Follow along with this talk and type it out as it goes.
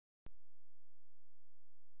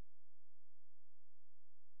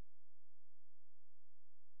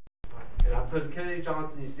Now, for Kennedy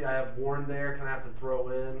Johnson, you see I have Warren there. Kind of have to throw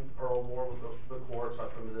in Earl Warren with the court, so I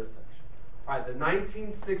put him in this section. All right, the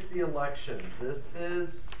 1960 election. This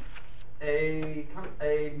is a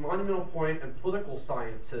monumental point in political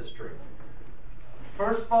science history.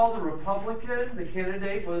 First of all, the Republican, the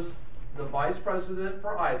candidate was the vice president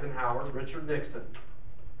for Eisenhower, Richard Nixon.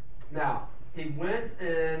 Now, he went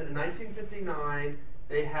in 1959,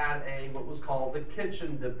 they had what was called the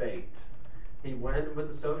kitchen debate. He went with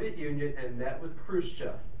the Soviet Union and met with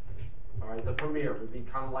Khrushchev. All right, the premier would be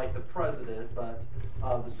kind of like the president, but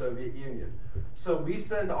of the Soviet Union. So we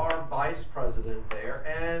send our vice president there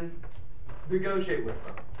and negotiate with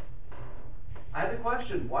them. I had the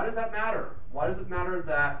question, why does that matter? Why does it matter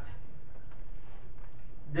that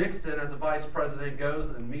Nixon, as a vice president,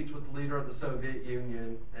 goes and meets with the leader of the Soviet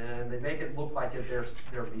Union, and they make it look like they're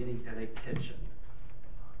meeting in a kitchen?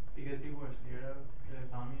 Because people are scared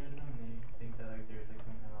of communism, and they think that there's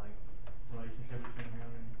some kind of relationship between him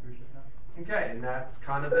and Khrushchev now. Okay, and that's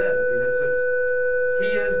kind of it. I mean, he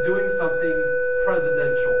is doing something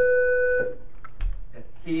presidential.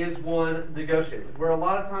 He is one negotiator. Where a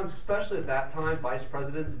lot of times, especially at that time, vice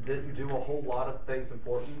presidents didn't do a whole lot of things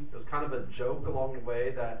important. It was kind of a joke along the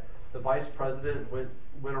way that the vice president went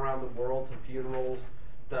around the world to funerals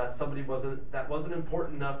that wasn't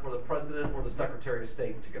important enough for the president or the secretary of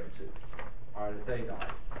state to go to. All right, if they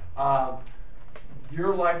died.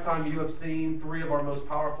 Your lifetime, you have seen 3 of our most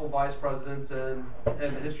powerful vice presidents in the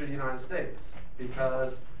history of the United States,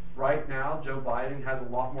 because right now, Joe Biden has a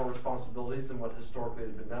lot more responsibilities than what historically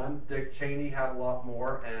had been done. Dick Cheney had a lot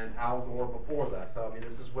more, and Al Gore before that. So, I mean,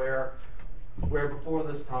 this is where before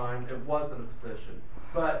this time, it wasn't a position.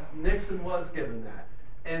 But Nixon was given that.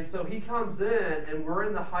 And so he comes in, and we're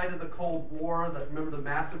in the height of the Cold War, remember the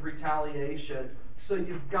massive retaliation. So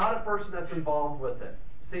you've got a person that's involved with it.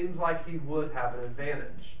 Seems like he would have an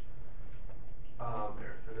advantage.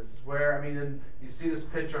 There. And this is where, I mean, and you see this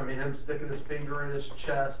picture, I mean, him sticking his finger in his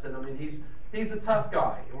chest, and I mean, he's a tough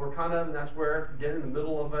guy, and we're and that's where, again, in the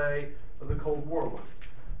middle of the Cold War one.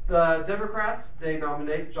 The Democrats, they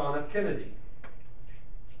nominate John F. Kennedy.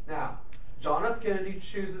 Now, John F. Kennedy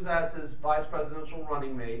chooses as his vice presidential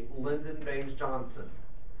running mate Lyndon Baines Johnson,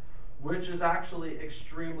 which is actually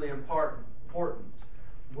extremely important.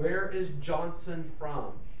 Where is Johnson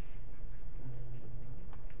from?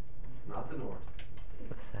 Not the North.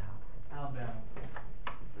 The South. Alabama.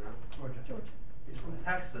 No. Georgia. He's from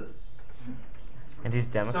Texas. And he's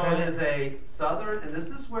Democrat? So it is a Southern, and this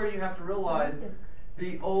is where you have to realize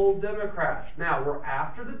the old Democrats. Now, we're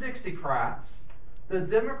after the Dixiecrats. The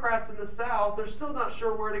Democrats in the South, they're still not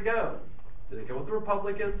sure where to go. Do they go with the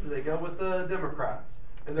Republicans? Do they go with the Democrats?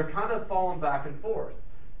 And they're kind of falling back and forth.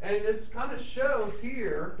 And this kind of shows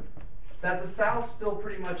here that the South still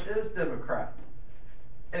pretty much is Democrat.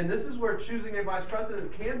 And this is where choosing a vice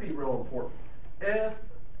president can be real important.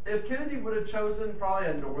 If Kennedy would have chosen probably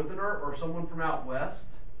a Northerner or someone from out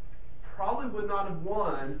west, probably would not have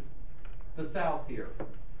won the South here.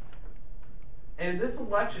 And this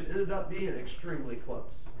election ended up being extremely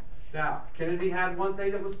close. Now, Kennedy had one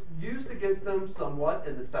thing that was used against him somewhat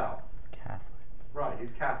in the South. Catholic. Right,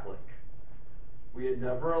 he's Catholic. We had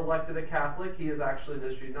never elected a Catholic. He is actually, in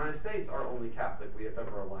the United States, our only Catholic we have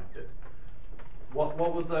ever elected. What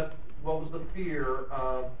was the fear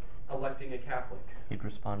of electing a Catholic? He'd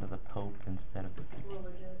respond to the Pope instead of the people.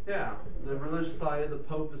 Religious. Yeah, the religious side of the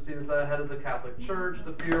Pope is seen as the head of the Catholic Church.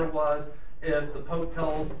 The fear was if the Pope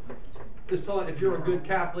if you're a good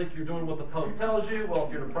Catholic, you're doing what the Pope tells you. Well,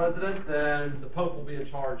 if you're the president, then the Pope will be in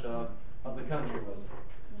charge of the country.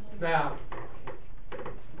 Now,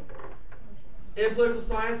 in political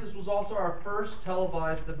science, this was also our first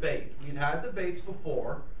televised debate. We'd had debates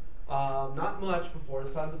before, not much before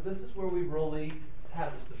this time, but this is where we really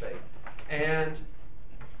had this debate. And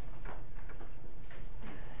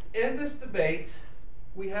in this debate,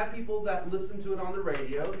 we had people that listened to it on the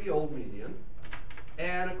radio, the old medium,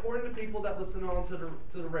 and according to people that listened on to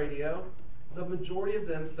the radio, the majority of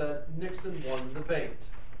them said Nixon won the debate.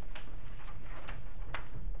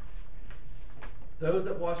 Those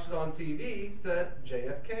that watched it on TV said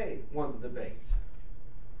JFK won the debate.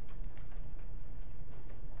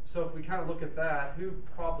 So if we kind of look at that, who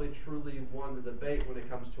probably truly won the debate when it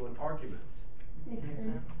comes to an argument?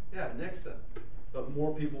 Nixon. Yeah, Nixon. But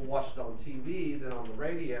more people watched it on TV than on the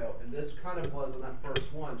radio, and this kind of was, in that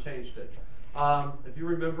first one, changed it. If you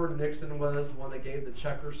remember, Nixon was the one that gave the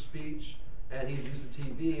checkers speech, and he used the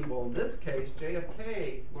TV. Well, in this case,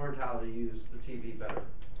 JFK learned how to use the TV better.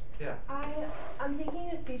 Yeah. I'm taking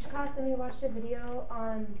a speech class, and we watched a video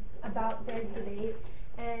about their debate,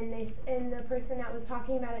 and the person that was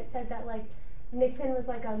talking about it said that Nixon was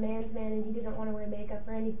like a man's man and he didn't want to wear makeup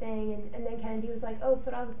or anything, and then Kennedy was like, oh,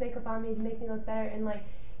 put all this makeup on me to make me look better, and like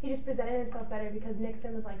he just presented himself better because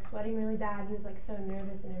Nixon was like sweating really bad. He was like so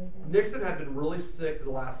nervous and everything. Nixon had been really sick the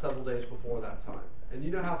last several days before that time. And you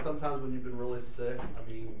know how sometimes when you've been really sick,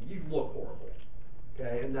 I mean, you look horrible.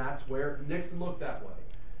 Okay, and that's where Nixon looked that way.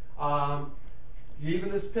 Even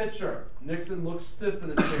this picture, Nixon looks stiff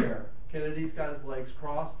in the chair. Kennedy's got his legs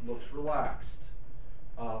crossed, looks relaxed.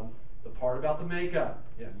 The part about the makeup,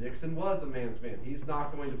 yeah, Nixon was a man's man. He's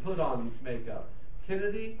not going to put on makeup.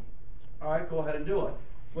 Kennedy, all right, go ahead and do it.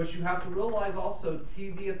 What you have to realize also,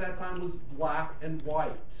 TV at that time was black and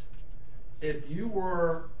white. If you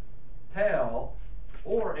were pale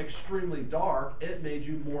or extremely dark, it made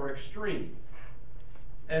you more extreme.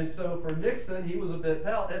 And so for Nixon, he was a bit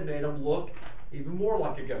pale. It made him look even more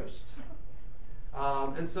like a ghost.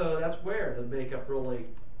 And so that's where the makeup really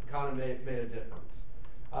kind of made a difference.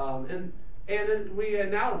 And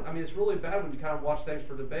now, I mean, it's really bad when you kind of watch things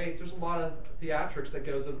for debates. There's a lot of theatrics that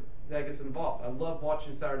gets involved. I love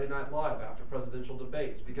watching Saturday Night Live after presidential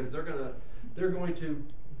debates because they're going to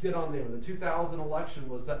get on there. The 2000 election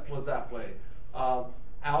was that way.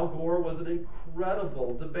 Al Gore was an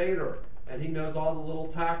incredible debater, and he knows all the little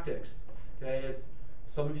tactics. Okay, it's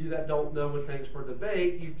some of you that don't know with things for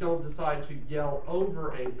debate. You don't decide to yell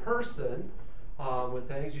over a person with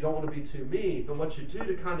things. You don't want to be too mean, but what you do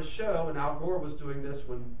to kind of show, and Al Gore was doing this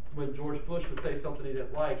when George Bush would say something he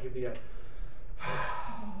didn't like, he'd be a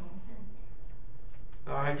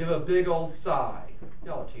all right, give a big old sigh.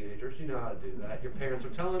 Y'all are teenagers, you know how to do that. Your parents are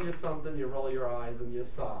telling you something, you roll your eyes and you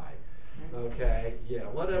sigh. Okay, yeah,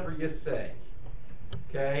 whatever you say.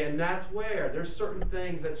 Okay, and that's where there's certain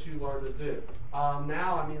things that you learn to do.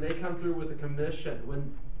 Now, I mean, they come through with a commission.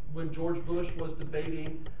 When George Bush was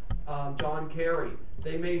debating John Kerry,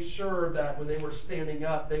 they made sure that when they were standing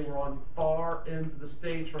up, they were on far ends of the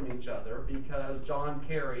stage from each other because John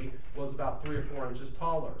Kerry was about 3 or 4 inches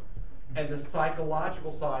taller. And the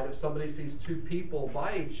psychological side, if somebody sees two people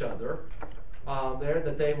by each other,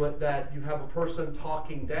 that you have a person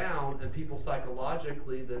talking down, and people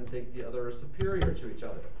psychologically then think the other is superior to each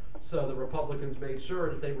other. So the Republicans made sure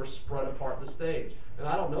that they were spread apart the stage. And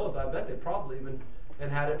I don't know, but I bet they probably even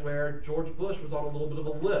had it where George Bush was on a little bit of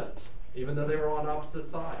a lift, even though they were on opposite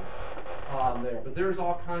sides there. But there's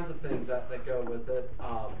all kinds of things that go with it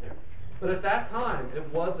there. But at that time,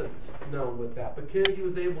 it wasn't known with that. But Kennedy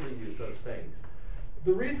was able to use those things.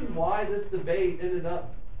 The reason why this debate ended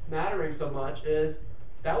up mattering so much is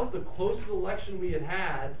that was the closest election we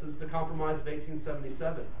had since the Compromise of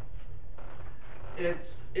 1877.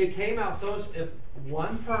 It came out so if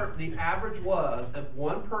the average was if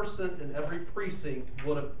one person in every precinct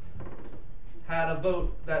would have had a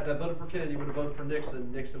vote that voted for Kennedy would have voted for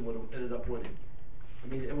Nixon, Nixon would have ended up winning. I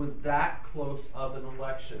mean, it was that close of an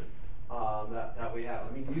election. That we have.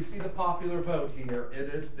 I mean, you see the popular vote here. It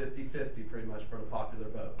is 50-50 pretty much for the popular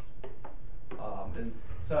vote. And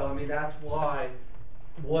so, I mean, that's why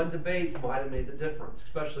one debate might have made the difference,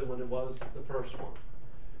 especially when it was the first one.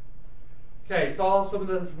 Okay, saw some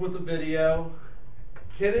of with the video.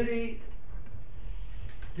 Kennedy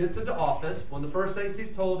gets into office. One of the first things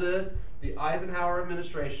he's told is the Eisenhower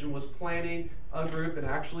administration was planning a group, and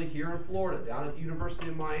actually here in Florida, down at the University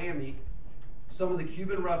of Miami, some of the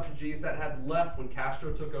Cuban refugees that had left when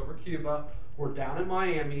Castro took over Cuba were down in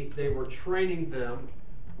Miami. They were training them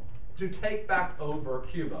to take back over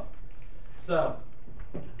Cuba. So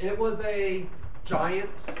it was a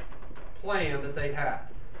giant plan that they had.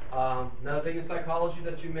 Another thing in psychology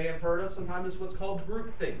that you may have heard of sometimes is what's called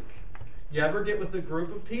groupthink. You ever get with a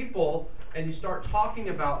group of people and you start talking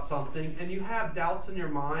about something and you have doubts in your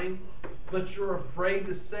mind, but you're afraid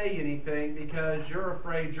to say anything because you're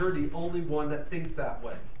afraid you're the only one that thinks that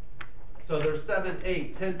way. So there's 7,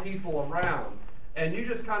 8, 10 people around, and you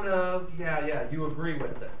just kind of, yeah, you agree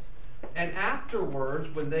with it. And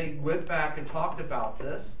afterwards, when they went back and talked about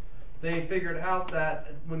this, they figured out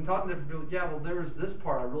that when talking to different people, yeah, well, there was this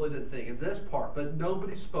part I really didn't think, and this part, but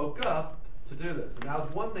nobody spoke up to do this. And that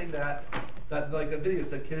was one thing that like the video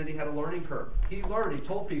said, Kennedy had a learning curve. He learned, he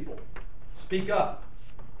told people, speak up.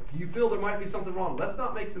 If you feel there might be something wrong, let's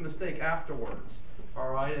not make the mistake afterwards.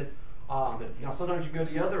 All right? It's, now, sometimes you go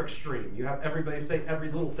to the other extreme. You have everybody say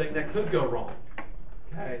every little thing that could go wrong.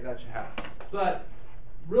 Okay, that should happen. But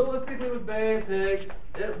realistically with Bay of Pigs,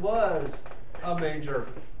 it was a major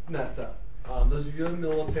mess up. Those of you in the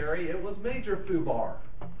military, it was major foobar.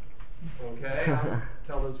 Okay, I'll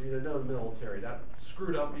tell those of you that know the military, that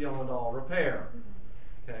screwed up beyond all repair.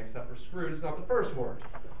 Okay, except for screwed, it's not the first word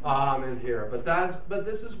in here. But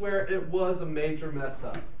this is where it was a major mess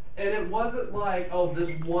up. And it wasn't like, oh,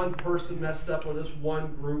 this one person messed up or this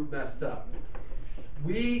one group messed up.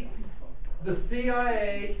 The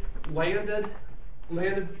CIA landed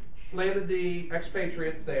the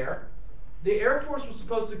expatriates there. The Air Force was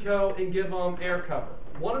supposed to go and give them air cover.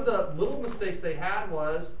 One of the little mistakes they had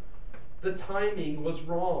was the timing was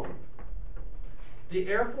wrong. The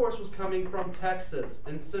Air Force was coming from Texas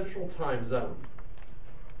in Central Time Zone.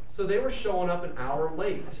 So they were showing up an hour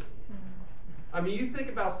late. I mean, you think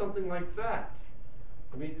about something like that.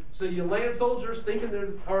 I mean, so you land soldiers thinking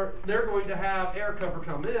they're going to have air cover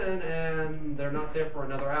come in, and they're not there for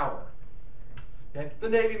another hour. Okay? The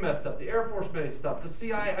Navy messed up. The Air Force messed up. The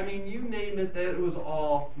CIA, I mean, you name it, it was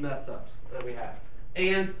all mess-ups that we had.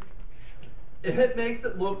 And it makes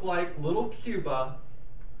it look like little Cuba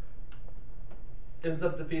ends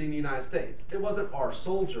up defeating the United States. It wasn't our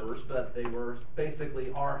soldiers, but they were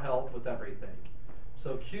basically our help with everything.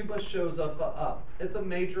 So Cuba shows up. It's a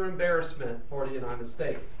major embarrassment for the United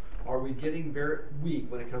States. Are we getting very weak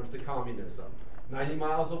when it comes to communism? 90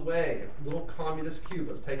 miles away, little communist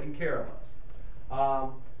Cuba's taking care of us.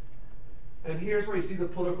 And here's where you see the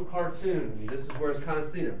political cartoon. I mean, this is where it's kind of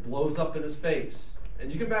seen. It blows up in his face.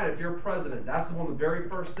 And you can imagine if you're president, that's one of the very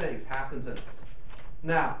first things happens in it.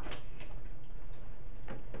 Now,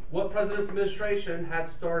 what president's administration had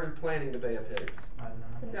started planning the Bay of Pigs?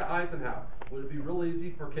 Eisenhower. Yeah, Eisenhower. Would it be real easy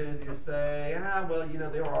for Kennedy to say, well, you know,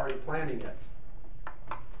 they were already planning it?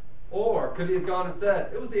 Or could he have gone and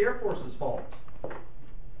said, it was the Air Force's fault?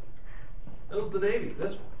 It was the Navy,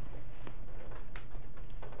 this one.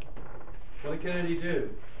 What did Kennedy do?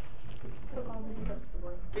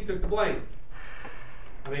 He took the blame.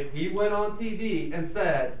 I mean, he went on TV and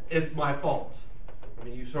said, it's my fault. I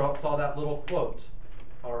mean, you saw that little quote,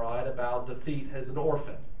 all right, about defeat as an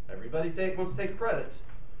orphan. Everybody wants to take credit,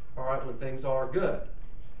 all right, when things are good.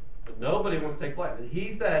 But nobody wants to take blame. And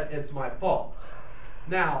he said, it's my fault.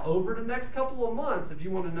 Now, over the next couple of months, if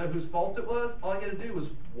you want to know whose fault it was, all you got to do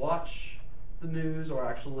is watch the news or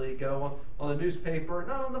actually go on a newspaper,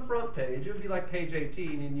 not on the front page. It would be like page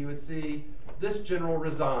 18, and you would see this general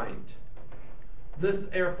resigned.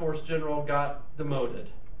 This Air Force general got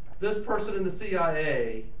demoted. This person in the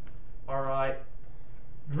CIA, all right,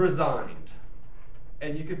 resigned.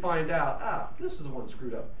 And you can find out, this is the one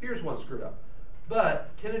screwed up. Here's one screwed up.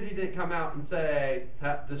 But Kennedy didn't come out and say,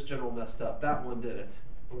 this general messed up. That one did it.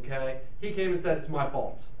 Okay? He came and said, it's my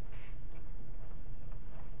fault.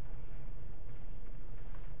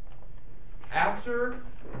 After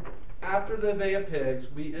the Bay of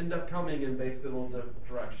Pigs, we end up coming in basically a little different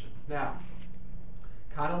directions. Now,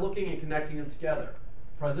 kind of looking and connecting them together.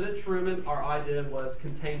 President Truman, our idea was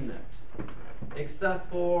containment. Except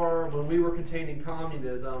for when we were containing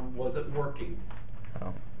communism, was it working?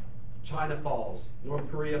 Oh. China falls,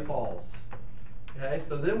 North Korea falls. Okay,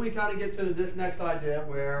 so then we kind of get to the next idea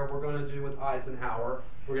where we're going to do with Eisenhower.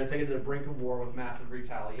 We're going to take it to the brink of war with massive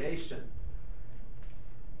retaliation.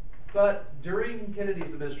 But during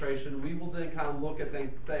Kennedy's administration, we will then kind of look at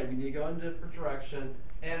things and say we need to go in a different direction.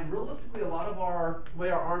 And realistically, a lot of the way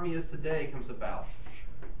our Army is today comes about.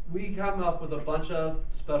 We come up with a bunch of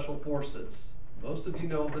special forces. Most of you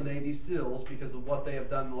know the Navy SEALs because of what they have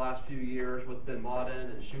done the last few years with bin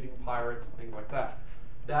Laden and shooting pirates and things like that.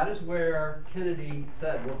 That is where Kennedy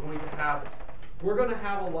said we're going to have it. We're going to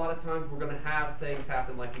have a lot of times, we're going to have things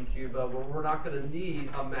happen like in Cuba where we're not going to need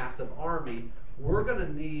a massive army. We're going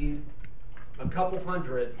to need a couple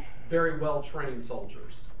hundred very well-trained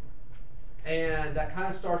soldiers. And that kind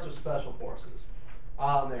of starts with special forces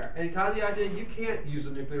there. And kind of the idea, you can't use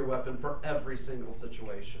a nuclear weapon for every single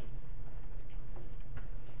situation.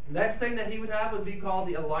 Next thing that he would have would be called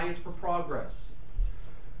the Alliance for Progress.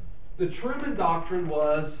 The Truman Doctrine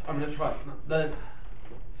was,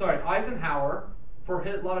 Eisenhower, for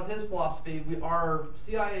a lot of his philosophy, our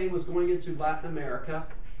CIA was going into Latin America,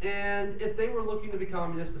 and if they were looking to be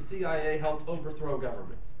communist, the CIA helped overthrow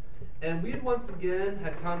governments. And we once again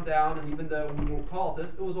had come down, and even though we won't call it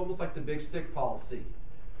this, it was almost like the big stick policy.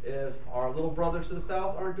 If our little brothers to the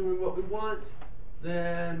south aren't doing what we want,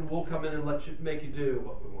 then we'll come in and make you do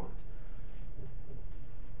what we want.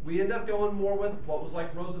 We end up going more with what was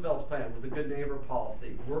like Roosevelt's plan with the good neighbor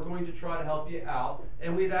policy. We're going to try to help you out.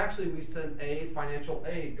 And we sent financial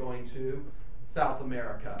aid going to South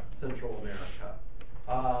America, Central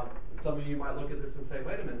America. Some of you might look at this and say,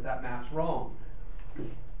 wait a minute, that map's wrong. Wait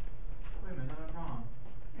a minute, that was wrong.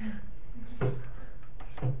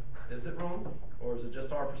 Is it wrong? Or is it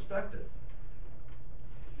just our perspective?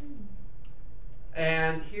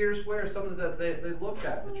 And here's where some of that they look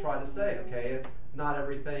at to try to say, okay, it's not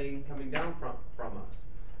everything coming down from us.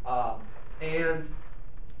 And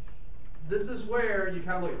this is where you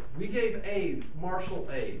kind of look. We gave aid, Marshall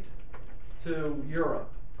aid, to Europe.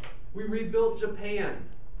 We rebuilt Japan.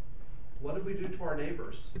 What did we do to our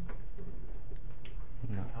neighbors?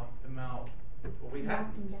 No. Help them out. Well, we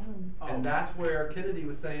haven't. Oh. And that's where Kennedy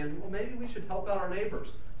was saying, well, maybe we should help out our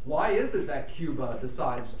neighbors. Why is it that Cuba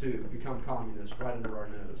decides to become communist right under our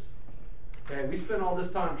nose? Okay, we spent all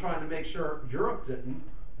this time trying to make sure Europe didn't,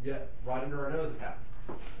 yet right under our nose it happened.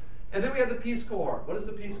 And then we had the Peace Corps. What is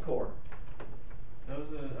the Peace Corps? That's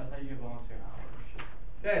how you get volunteer hours.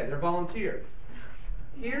 Okay, they're volunteer.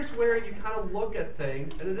 Here's where you kind of look at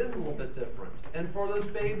things, and it is a little bit different. And for those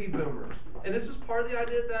baby boomers, and this is part of the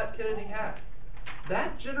idea that Kennedy had,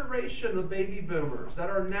 that generation of baby boomers that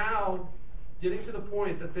are now getting to the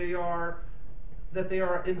point that they are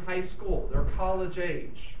in high school, they're college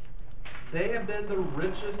age, they have been the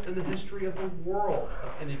richest in the history of the world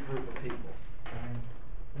of any group of people.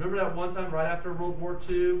 Remember that one time right after World War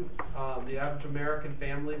II, the average American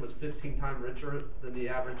family was 15 times richer than the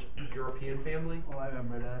average European family? Oh, I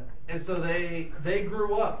remember that. And so they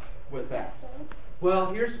grew up with that.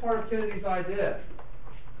 Well, here's part of Kennedy's idea.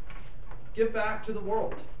 Give back to the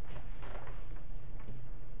world.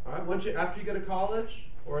 All right, after you go to college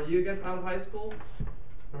or you get out of high school,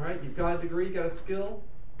 all right, you've got a degree, you got a skill,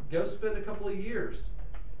 go spend a couple of years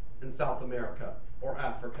in South America or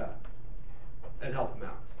Africa and help them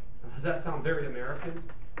out. Does that sound very American?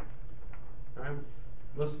 All right,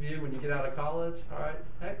 most of you, when you get out of college, all right,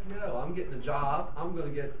 heck no, I'm getting a job. I'm going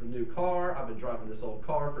to get a new car. I've been driving this old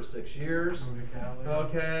car for 6 years.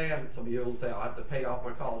 Okay, and some of you will say I'll have to pay off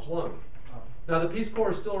my college loan. Now, the Peace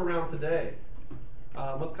Corps is still around today.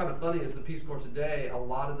 What's kind of funny is the Peace Corps today, a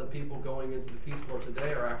lot of the people going into the Peace Corps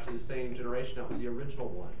today are actually the same generation that was the original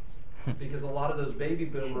ones. Because a lot of those baby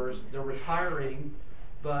boomers, they're retiring,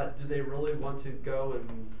 but do they really want to go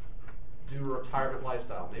and do a retirement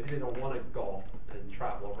lifestyle? Maybe they don't want to golf and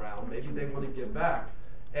travel around. Maybe they want to give back.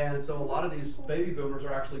 And so a lot of these baby boomers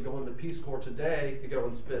are actually going to Peace Corps today to go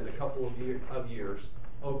and spend a couple of years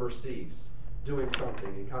overseas doing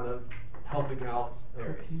something and kind of helping out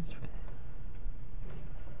areas.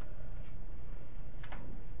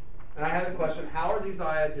 And I have a question, how are these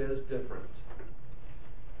ideas different?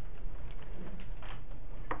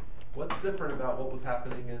 What's different about what was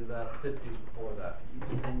happening in the 50s before that?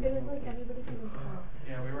 It was like everybody for themselves.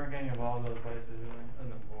 Yeah, we weren't getting involved in those places really, in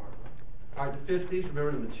the war. All right, the 50s,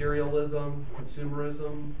 remember the materialism,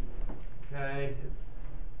 consumerism, okay?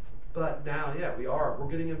 But now, yeah, we're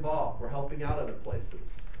getting involved. We're helping out other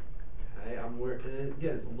places. Okay, and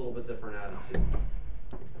again, it's a little bit different attitude.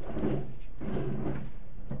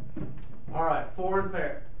 All right, foreign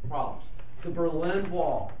problems. The Berlin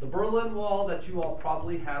Wall. The Berlin Wall that you all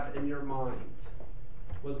probably have in your mind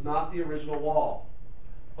was not the original wall.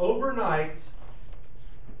 Overnight,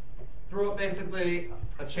 threw up basically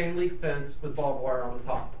a chain link fence with barbed wire on the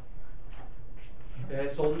top. Okay,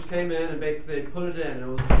 soldiers came in and basically put it in. It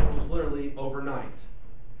was literally overnight.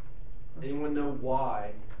 Anyone know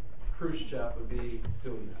why Khrushchev would be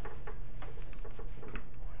doing that?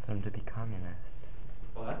 Wants him to be communist.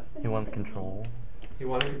 What? He wants control. He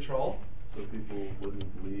wanted control? So people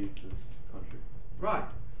wouldn't leave this country. Right.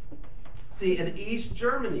 See, in East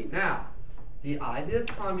Germany, now, the idea of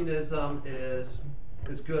communism is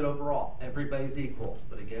good overall. Everybody's equal.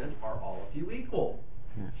 But again, are all of you equal?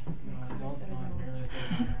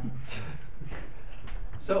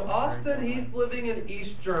 So Austin, he's living in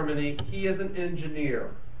East Germany. He is an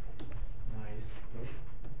engineer. Nice.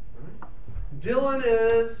 Dylan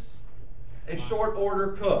is a short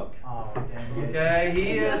order cook. Oh, dang it. Okay,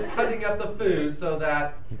 he is cutting up the food so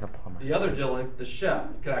that He's a plumber. the other Dylan, the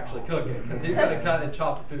chef, could actually cook it because he's going to cut and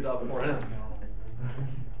chop the food up for him.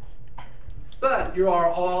 But you are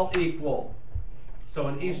all equal. So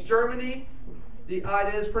in East Germany, the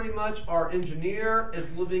idea is pretty much our engineer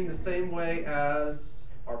is living the same way as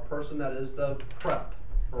our person that is the prep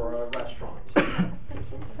for a restaurant.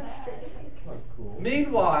 Cool.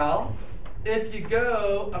 Meanwhile, if you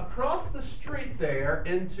go across the street there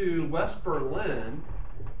into West Berlin,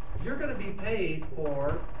 you're going to be paid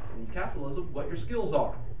for, in capitalism, what your skills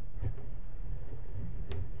are.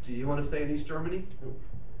 Do you want to stay in East Germany?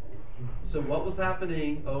 So what was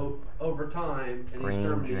happening over time in East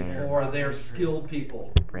Germany for their skilled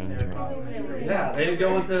people? Brain drain. Yeah, they'd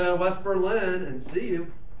go into West Berlin and see you.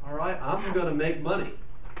 All right, I'm going to make money.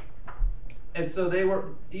 And so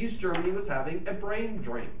East Germany was having a brain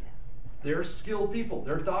drain. They're skilled people.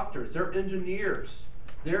 They're doctors. They're engineers.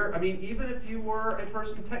 Even if you were a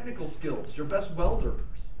person with technical skills, your best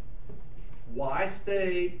welders. Why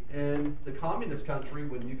stay in the communist country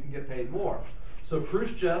when you can get paid more? So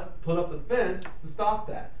Khrushchev put up the fence to stop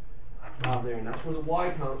that. there, and that's where the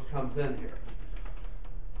Y comes in here.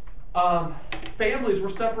 Families were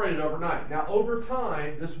separated overnight. Now, over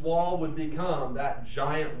time, this wall would become that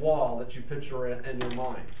giant wall that you picture in your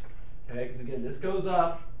mind. Okay, because again, this goes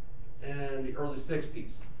up in the early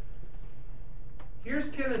 60s.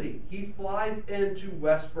 Here's Kennedy. He flies into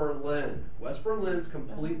West Berlin. West Berlin's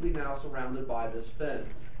completely now surrounded by this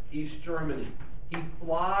fence. East Germany. He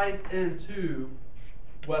flies into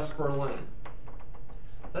West Berlin.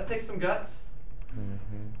 Does that take some guts?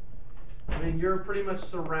 Mm-hmm. I mean, you're pretty much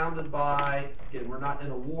surrounded by, again, we're not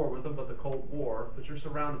in a war with them, but the Cold War, but you're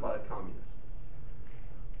surrounded by the communists.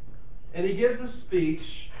 And he gives a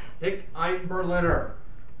speech, Ich ein Berliner.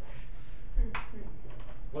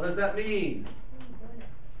 What does that mean?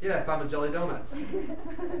 Yes, I'm a jelly donut.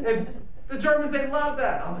 And the Germans, they love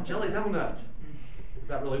that. I'm a jelly donut. Is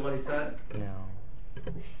that really what he said? No.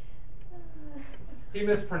 He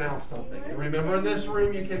mispronounced something. And remember, in this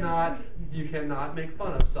room, you cannot make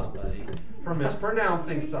fun of somebody for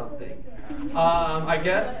mispronouncing something. I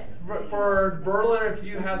guess for Berliner, if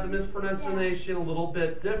you have the mispronunciation a little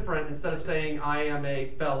bit different, instead of saying I am a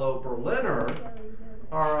fellow Berliner,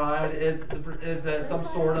 all right, it's some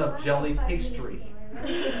sort of jelly pastry.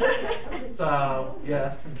 So,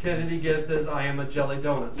 yes, Kennedy gives his I am a jelly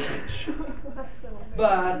donut speech.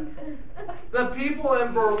 But the people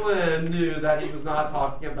in Berlin knew that he was not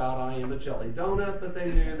talking about I am a jelly donut, but they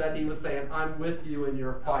knew that he was saying, I'm with you in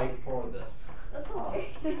your fight for this. That's okay.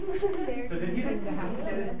 That's such a very So did he just say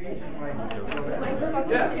this speech in like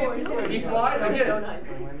Yes, he flies again.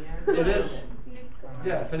 It is.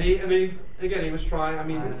 Yes, and he again, he was trying.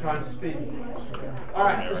 Trying to speak. All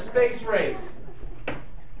right, the space race.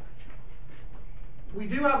 We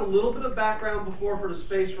do have a little bit of background before for the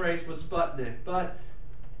space race with Sputnik, but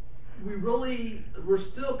we're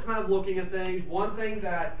still kind of looking at things. One thing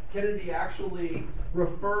that Kennedy actually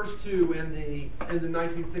refers to in the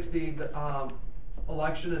 1960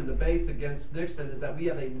 election and debates against Nixon is that we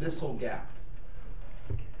have a missile gap.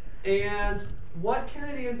 And what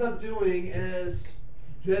Kennedy ends up doing is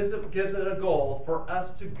gives it a goal for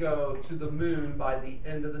us to go to the moon by the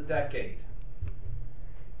end of the decade.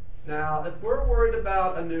 Now, if we're worried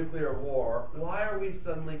about a nuclear war, why are we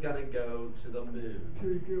suddenly going to go to the moon?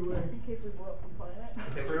 In case we blow up the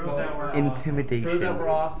planet. Prove that we're Intimidation. Prove that we're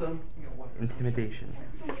awesome. Intimidation.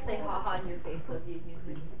 Say haha in your face so you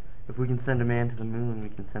can. If we can send a man to the moon, we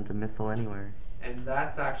can send a missile anywhere. And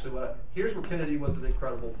that's actually here's where Kennedy was an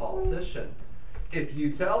incredible politician. If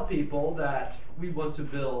you tell people that we want to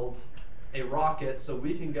build a rocket so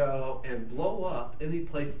we can go and blow up any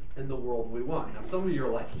place in the world we want. Now, some of you are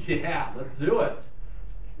like, yeah, let's do it.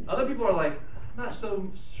 Other people are like, I'm not so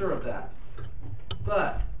sure of that.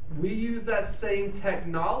 But we use that same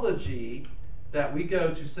technology that we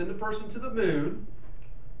go to send a person to the moon,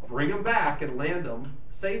 bring them back and land them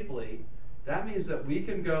safely. That means that we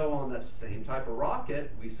can go on that same type of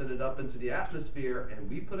rocket, we send it up into the atmosphere, and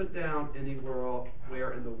we put it down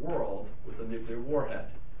anywhere in the world with a nuclear warhead.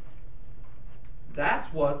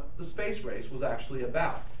 That's what the space race was actually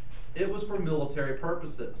about. It was for military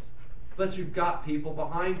purposes. But you've got people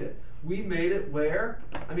behind it. We made it where,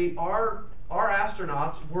 our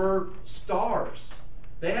astronauts were stars.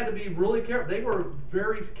 They had to be really careful. They were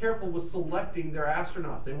very careful with selecting their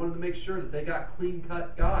astronauts. They wanted to make sure that they got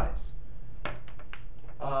clean-cut guys.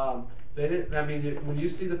 They didn't. When you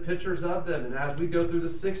see the pictures of them, and as we go through the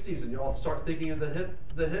 60s, and you all start thinking of the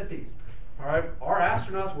hippies, all right, our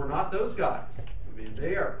astronauts were not those guys.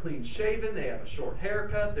 They are clean shaven. They have a short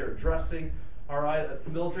haircut. They're dressing, all right, at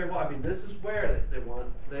the military. Well, this is where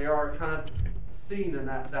they are kind of seen in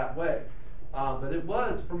that way. But it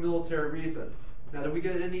was for military reasons. Now, did we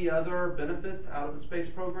get any other benefits out of the space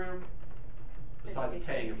program besides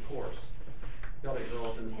Tang, of course? Y'all didn't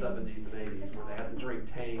grow up in the 70s and 80s when they had to drink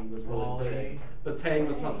Tang was really big, but Tang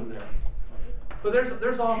was something there. But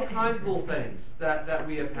there's all kinds of little things that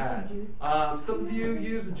we have had. Some of you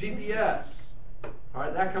use a GPS. All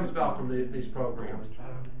right, that comes about from these programs.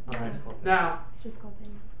 All right, now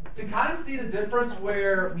to kind of see the difference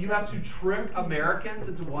where you have to trick Americans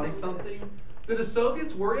into wanting something. Did the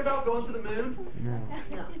Soviets worry about going to the moon? No.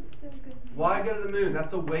 Why go to the moon?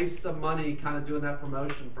 That's a waste of money, kind of doing that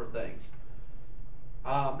promotion for things.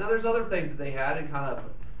 Now, there's other things that they had, and kind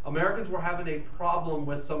of Americans were having a problem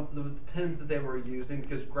with some of the pens that they were using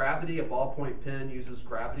because gravity, a ballpoint pen uses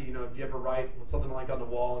gravity. If you ever write something like on the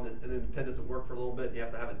wall and then the pen doesn't work for a little bit and you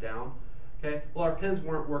have to have it down. Okay. Well, our pens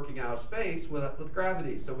weren't working out of space with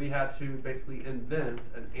gravity, so we had to basically invent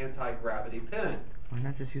an anti-gravity pen. Why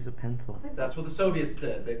not just use a pencil? That's what the Soviets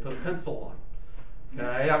did. They put a pencil on.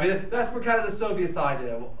 Okay. That's what kind of the Soviets'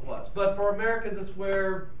 idea was. But for Americans, it's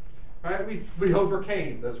where Right? We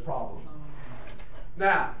overcame those problems.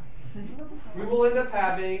 Now, we will end up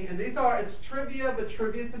having, and it's trivia, but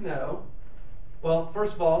trivia to know. Well,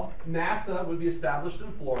 first of all, NASA would be established in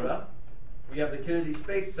Florida. We have the Kennedy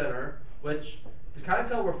Space Center, which, to kind of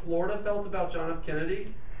tell where Florida felt about John F. Kennedy,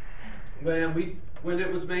 when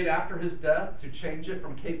it was made after his death to change it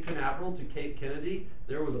from Cape Canaveral to Cape Kennedy,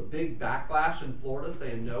 there was a big backlash in Florida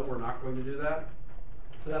saying, no, we're not going to do that.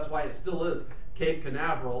 So that's why it still is Cape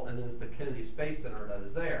Canaveral, and then it's the Kennedy Space Center that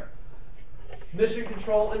is there. Mission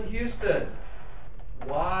Control in Houston.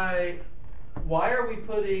 Why are we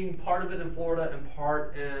putting part of it in Florida and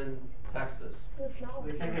part in Texas? So it's not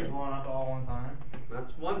They can't get blown up all one time.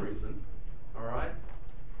 That's one reason. All right.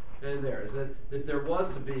 And there is it. If there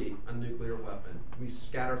was to be a nuclear weapon, we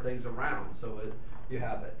scatter things around so you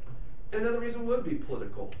have it. Another reason would be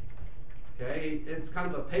political. Okay, it's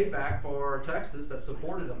kind of a payback for Texas that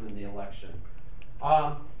supported them in the election.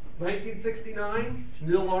 1969,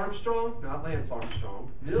 Neil Armstrong, not Lance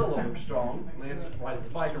Armstrong, Neil Armstrong, Lance rides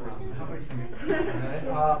his bike around the moon.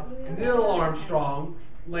 Okay. Neil Armstrong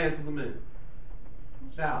lands on the moon.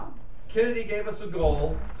 Now, Kennedy gave us a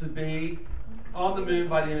goal to be on the moon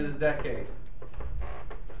by the end of the decade.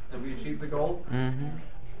 Did we achieve the goal? Mm-hmm.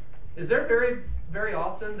 Is there very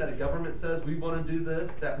often that a government says we want to do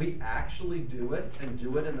this, that we actually do it and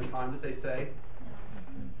do it in the time that they say?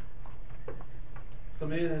 So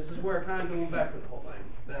maybe this is where kind of going back to the whole thing.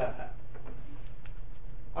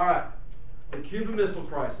 All right, the Cuban Missile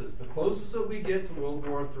Crisis, the closest that we get to World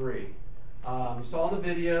War III. You saw in the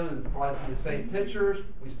video and probably in the same pictures,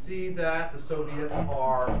 we see that the Soviets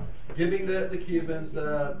are giving the Cubans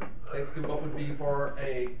basically what would be for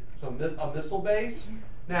a missile base.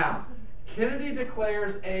 Now, Kennedy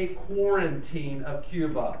declares a quarantine of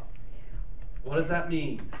Cuba. What does that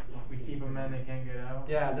mean? We keep them in, they can't get out.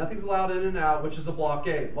 Yeah, nothing's allowed in and out, which is a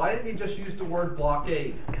blockade. Why didn't he just use the word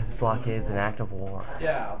blockade? Because blockade is an act of war.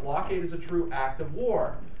 Yeah, blockade is a true act of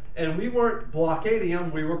war. And we weren't blockading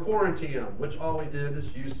them, we were quarantining them, which all we did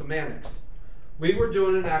is use semantics. We were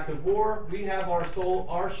doing an act of war. We have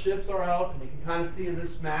our ships are out, and you can kind of see in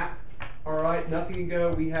this map, all right, nothing can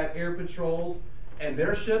go. We had air patrols, and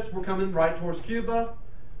their ships were coming right towards Cuba,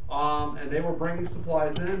 and they were bringing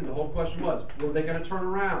supplies in. The whole question was, were they going to turn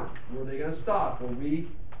around? Were they going to stop? Well, we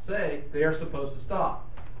say they are supposed to stop.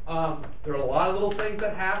 There are a lot of little things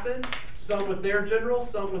that happened, some with their generals,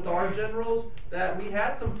 some with our generals, that we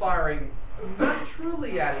had some firing, not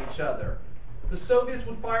truly at each other. The Soviets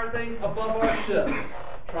would fire things above our ships,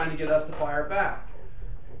 trying to get us to fire back.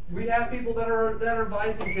 We have people that are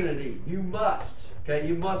advising Kennedy, you must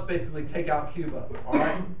basically take out Cuba, all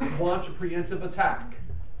right? Launch a preemptive attack.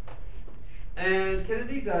 And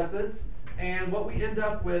Kennedy doesn't, and what we end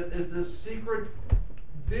up with is this secret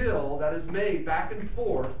deal that is made back and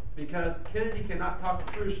forth because Kennedy cannot talk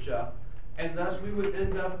to Khrushchev, and thus we would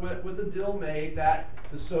end up with a deal made that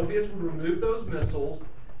the Soviets would remove those missiles,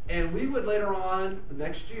 and we would later on, the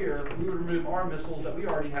next year, we would remove our missiles that we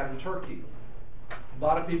already had in Turkey. A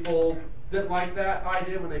lot of people didn't like that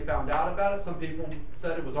idea when they found out about it. Some people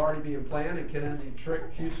said it was already being planned and Kennedy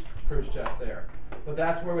tricked Khrushchev there. But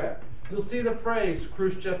that's where we're at. You'll see the phrase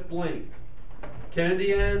Khrushchev blink.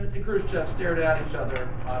 Kennedy and Khrushchev stared at each other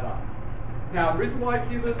eye to eye. Now, the reason why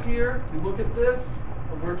Cuba's here, you look at this,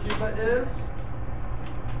 from where Cuba is,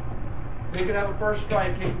 they could have a first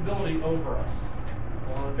strike capability over us.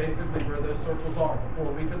 On basically where those circles are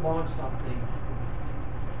before we could launch something.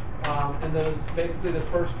 And those basically the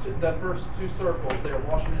first two circles there,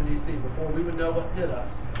 Washington D.C. Before we would know what hit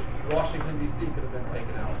us, Washington D.C. could have been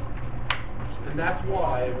taken out, and that's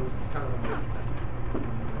why it was kind of a big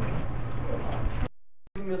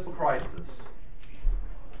thing. Missile crisis.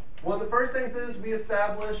 One of the first things is we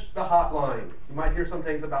established the hotline. You might hear some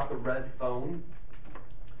things about the red phone.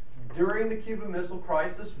 During the Cuban Missile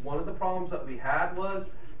Crisis, one of the problems that we had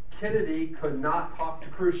was Kennedy could not talk to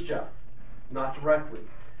Khrushchev, not directly.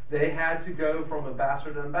 They had to go from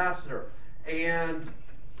ambassador to ambassador. And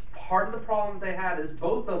part of the problem they had is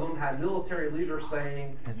both of them had military leaders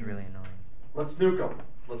saying, It's really annoying. let's nuke them,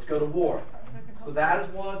 let's go to war. So that is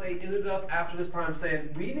why they ended up after this time saying,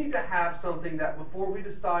 we need to have something that before we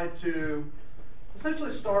decide to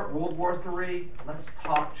essentially start World War III, let's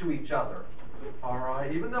talk to each other. All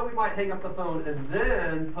right, even though we might hang up the phone and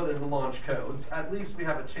then put in the launch codes, at least we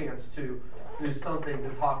have a chance to do something to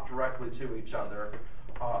talk directly to each other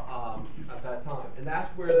at that time. And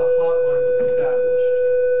that's where the hotline was established.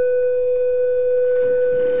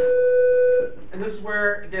 And this is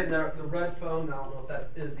where, again, the red phone, I don't know if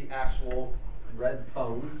that is the actual red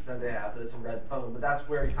phone that they have, that it's a red phone, but that's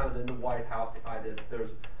where kind of in the White House, the idea that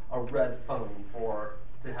there's a red phone for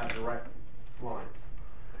to have direct lines.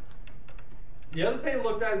 The other thing they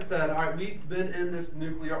looked at and said, all right, we've been in this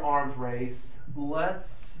nuclear arms race.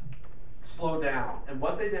 Let's slow down. And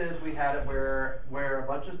what they did is we had it where a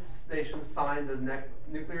bunch of nations signed the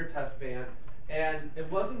nuclear test ban. And it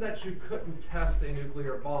wasn't that you couldn't test a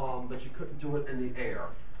nuclear bomb, but you couldn't do it in the air.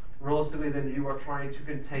 Realistically, then you are trying to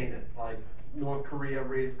contain it. Like North Korea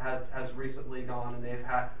has recently gone, and they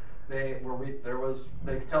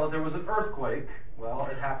could tell that there was an earthquake. Well,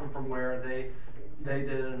 it happened from where they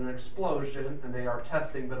did an explosion, and they are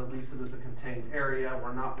testing, but at least it is a contained area.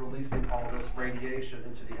 We're not releasing all this radiation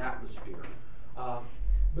into the atmosphere.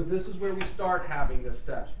 But this is where we start having the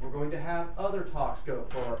steps. We're going to have other talks go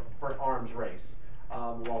for arms race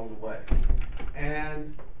along the way.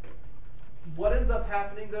 And what ends up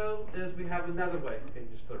happening, though, is we have another way. Okay,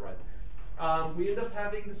 just put it right there. We end up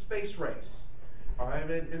having the space race. All right,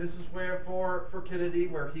 and this is where for Kennedy,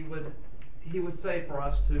 where he would say for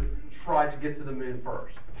us to try to get to the moon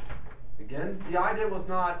first. Again, the idea was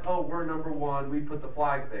not, oh, we're number one, we put the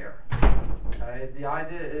flag there. Okay? The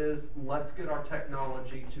idea is, let's get our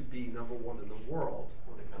technology to be number one in the world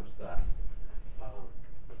when it comes to that.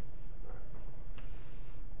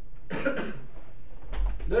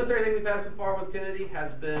 Notice everything we've had so far with Kennedy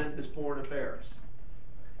has been his foreign affairs.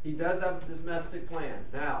 He does have a domestic plan.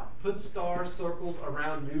 Now, put star circles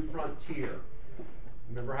around New Frontier.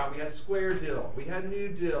 Remember how we had Square Deal, we had New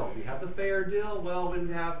Deal, we have the Fair Deal, well, we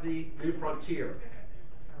have the New Frontier. I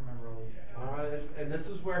remember all these. All right, and this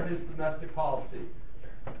is where his domestic policy.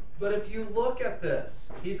 But if you look at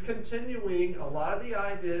this, he's continuing a lot of the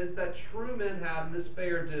ideas that Truman had in his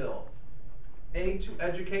Fair Deal. Aid to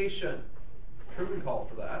education. Truman called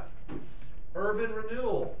for that. Urban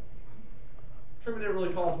renewal. Truman didn't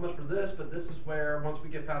really call as much for this, but this is where, once we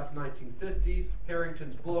get past the 1950s,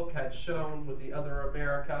 Harrington's book had shown with the Other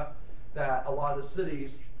America that a lot of the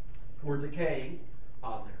cities were decaying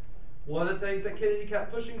on there. One of the things that Kennedy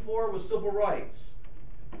kept pushing for was civil rights.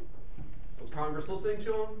 Was Congress listening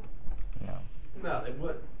to him? No. No, they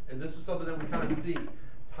wouldn't. And this is something that we kind of see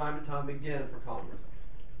time and time again for Congress.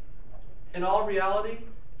 In all reality,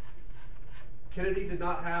 Kennedy did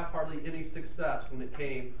not have hardly any success when it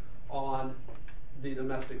came on the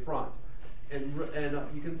domestic front. And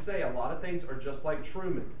you can say a lot of things are just like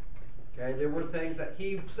Truman. Okay, there were things that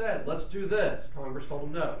he said, let's do this. Congress told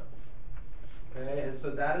him no. Okay, and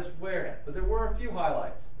so that is where, but there were a few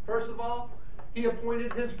highlights. First of all, he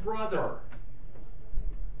appointed his brother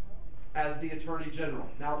as the Attorney General.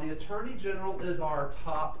 Now, the Attorney General is our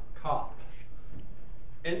top cop.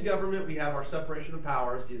 In government, we have our separation of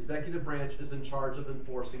powers. The executive branch is in charge of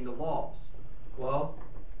enforcing the laws. Well,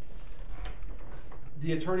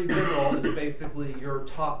 the Attorney General is basically your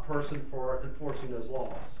top person for enforcing those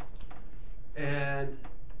laws. And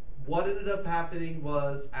what ended up happening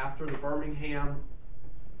was, after the Birmingham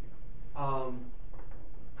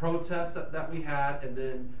protests that we had, and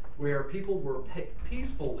then where people were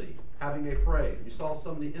peacefully having a parade. You saw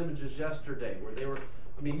some of the images yesterday where they were,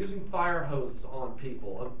 using fire hoses on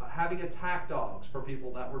people, having attack dogs for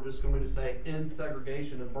people that were just going to say, end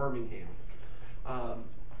segregation in Birmingham.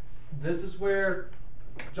 This is where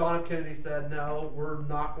John F. Kennedy said, no, we're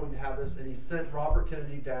not going to have this, and he sent Robert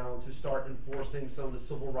Kennedy down to start enforcing some of the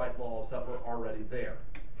civil rights laws that were already there.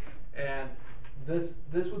 And this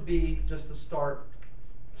would be just to start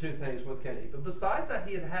two things with Kennedy. But besides that,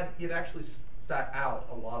 he had actually sat out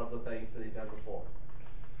a lot of the things that he'd done before.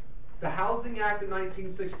 The Housing Act of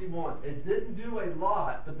 1961, it didn't do a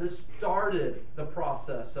lot, but this started the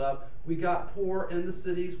process of, we got poor in the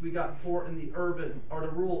cities, we got poor in the urban or the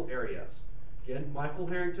rural areas. Again, Michael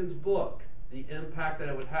Harrington's book, the impact that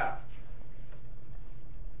it would have.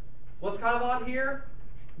 What's kind of odd here?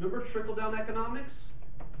 Remember trickle-down economics?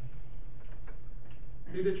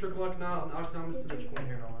 Who did trickle-down economics?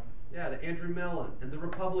 Yeah, the Andrew Mellon and the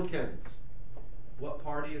Republicans. What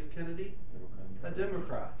party is Kennedy? A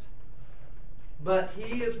Democrat. But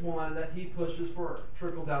he is one that he pushes for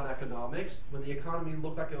trickle-down economics when the economy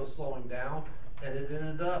looked like it was slowing down, and it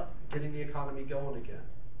ended up getting the economy going again.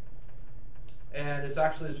 And it's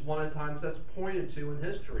actually one of the times that's pointed to in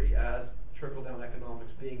history as trickle-down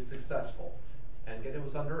economics being successful. And again, it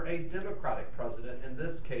was under a Democratic president, in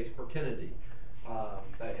this case for Kennedy,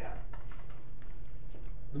 that he had.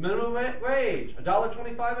 The minimum wage,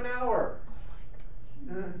 $1.25 an hour.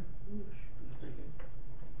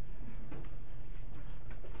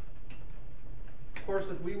 Of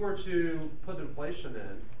course, if we were to put inflation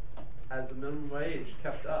in, has the minimum wage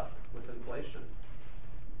kept up with inflation?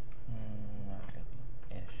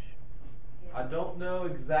 Ish. I don't know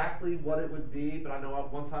exactly what it would be, but I know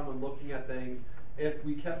at one time when looking at things, if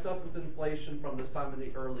we kept up with inflation from this time in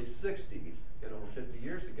the early 60s, over 50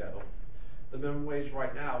 years ago, the minimum wage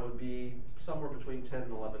right now would be somewhere between $10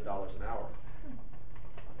 and $11 an hour.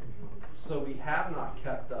 So we have not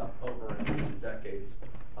kept up over in recent decades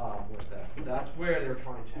with that. That's where they're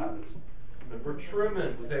trying to have this. Remember, Truman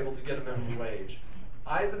was able to get a minimum wage.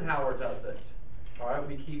 Eisenhower does it. All right,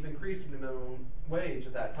 we keep increasing the minimum wage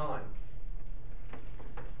at that time.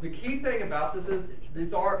 The key thing about this is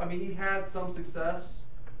he had some success.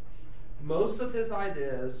 Most of his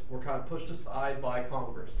ideas were kind of pushed aside by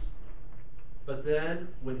Congress. But then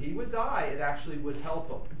when he would die, it actually would help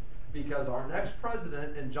him. Because our next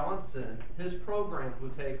president, and Johnson, his program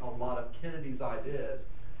would take a lot of Kennedy's ideas,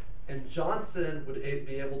 and Johnson would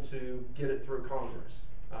be able to get it through Congress.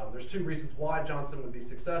 There's two reasons why Johnson would be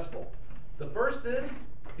successful. The first is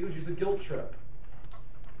he would use a guilt trip.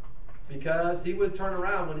 Because he would turn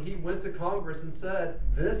around when he went to Congress and said,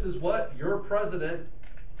 this is what your president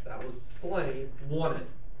that was slain wanted.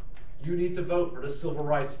 You need to vote for the Civil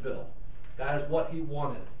Rights Bill. That is what he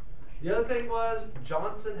wanted. The other thing was,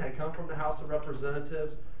 Johnson had come from the House of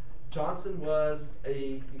Representatives. Johnson was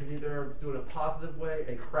you can either do it in a positive way,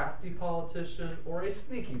 a crafty politician, or a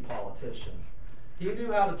sneaky politician. He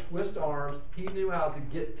knew how to twist arms. He knew how to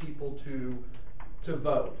get people to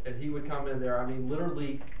vote. And he would come in there,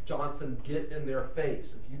 literally, Johnson, get in their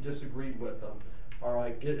face if you disagreed with them. All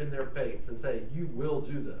right, get in their face and say, you will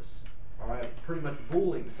do this. All right, pretty much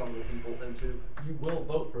bullying some of the people into, you will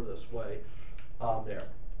vote for this way there.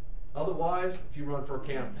 Otherwise, if you run for a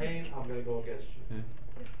campaign, I'm going to go against you.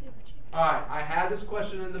 All right, I had this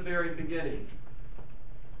question in the very beginning.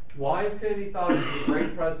 Why is Kennedy thought he was a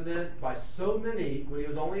great president by so many when he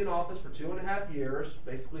was only in office for 2.5 years,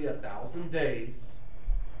 basically 1,000 days?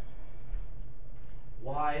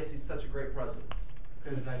 Why is he such a great president?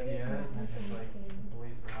 Because his ideas and his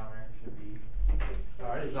beliefs for how America should be. All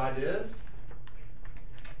right, his ideas.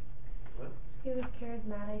 What? He was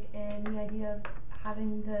charismatic, and the idea of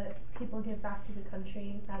having the people give back to the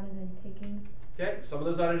country rather than taking. Okay, some of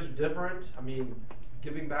those ideas are different.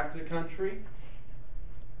 Giving back to the country.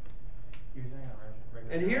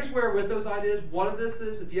 And here's where, with those ideas, one of this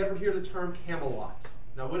is, if you ever hear the term Camelot.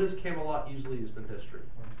 Now, what is Camelot usually used in history?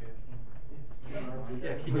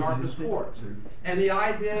 Yeah, King Arthur's court. And the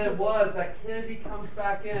idea was that Kennedy comes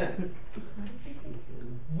back in.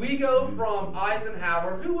 We go from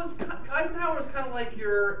Eisenhower, Eisenhower was kind of like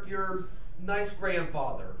your nice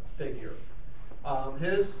grandfather figure.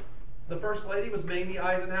 The first lady was Mamie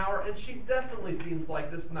Eisenhower, and she definitely seems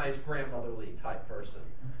like this nice grandmotherly type person.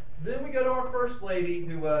 Then we go to our first lady,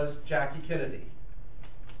 who was Jackie Kennedy.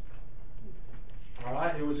 All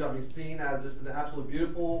right, who was seen as just an absolutely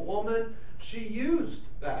beautiful woman. She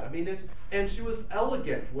used that. And she was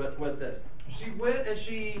elegant with this. She went and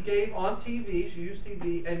she gave on TV. She used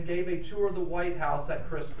TV and gave a tour of the White House at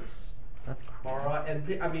Christmas. That's cool. All right, and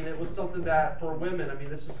it was something that for women.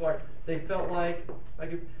 This is like they felt like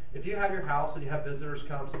if you have your house and you have visitors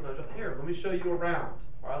come, sometimes here, let me show you around.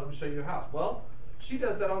 All right, let me show you your house. Well, she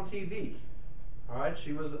does that on TV. All right,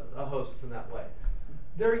 she was a hostess in that way.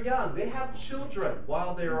 They're young. They have children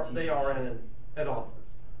while they are in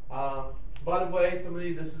office. By the way,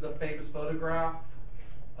 this is a famous photograph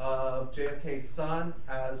of JFK's son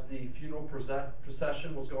as the funeral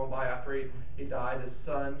procession was going by after he died. His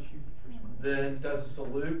son then does a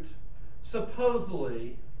salute.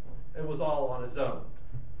 Supposedly, it was all on his own.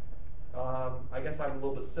 I guess I'm a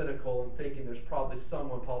little bit cynical in thinking there's probably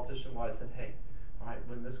someone politician-wise said, hey, all right,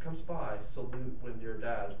 when this comes by, salute when your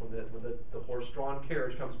dad's, when the horse-drawn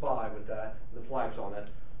carriage comes by with that, the flag's on it,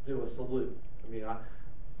 do a salute.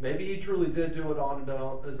 Maybe he truly did do it on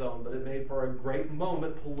his own, but it made for a great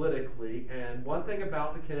moment politically. And one thing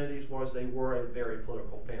about the Kennedys was they were a very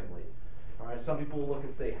political family. All right, some people will look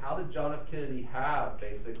and say, how did John F. Kennedy have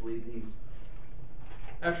basically these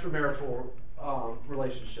extramarital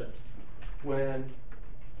relationships when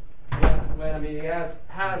he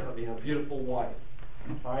has a beautiful wife.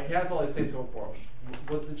 All right, he has all these things going for him.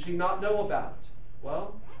 What did she not know about it?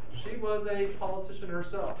 Well, she was a politician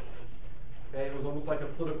herself. Okay, it was almost like a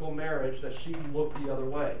political marriage that she looked the other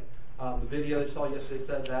way. The video that you saw yesterday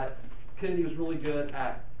said that Kennedy was really good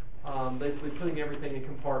at basically putting everything in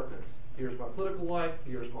compartments. Here's my political life,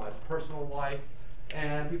 here's my personal life,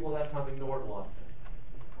 and people at that time ignored a lot of things.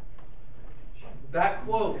 That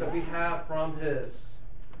quote that we have from his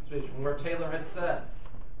speech, where Taylor had said,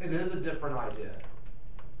 it is a different idea.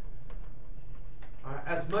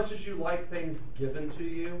 As much as you like things given to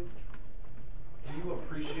you, do you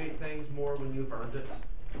appreciate things more when you've earned it?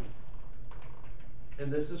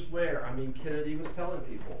 And this is where, Kennedy was telling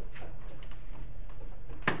people,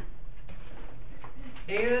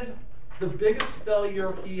 And the biggest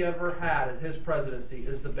failure he ever had in his presidency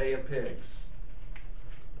is the Bay of Pigs.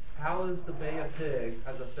 How is the Bay of Pigs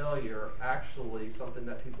as a failure actually something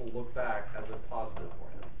that people look back as a positive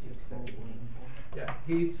for him? Yeah,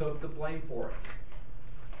 he took the blame for it.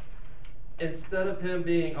 Instead of him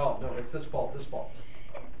being, oh no, it's this fault, this fault.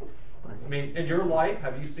 I mean, in your life,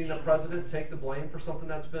 have you seen a president take the blame for something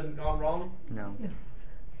that's been gone wrong? No.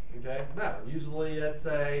 Okay, no. Usually it's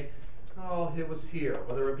oh, it was here.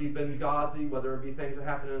 Whether it be Benghazi, whether it be things that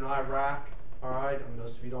happened in Iraq. All right, and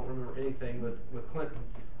most of you don't remember anything with Clinton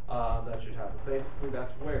that should happen. Basically,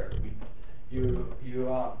 that's where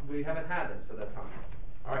we haven't had this at that time.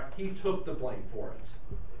 All right, he took the blame for it.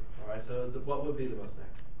 All right, so what would be the most negative?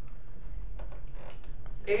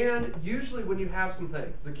 And usually when you have some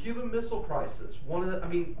things, the Cuban Missile Crisis,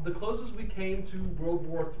 the closest we came to World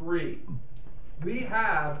War III, we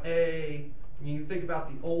have you think about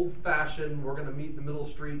the old-fashioned, we're going to meet in the middle of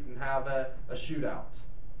the street and have a shootout.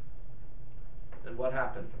 And what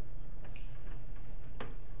happened?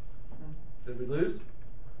 Did we lose?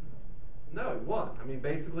 No, he won. I mean,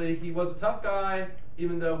 basically, he was a tough guy,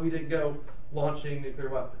 even though we didn't go launching nuclear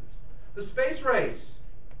weapons. The space race.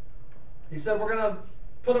 He said we're going to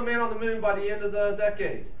put a man on the moon by the end of the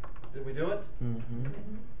decade. Did we do it? Mm-hmm.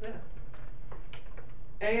 Yeah.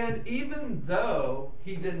 And even though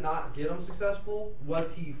he did not get him successful,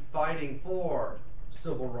 was he fighting for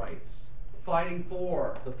civil rights, fighting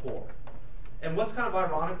for the poor? And what's kind of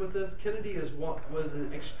ironic with this, Kennedy was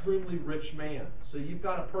an extremely rich man. So you've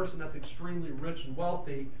got a person that's extremely rich and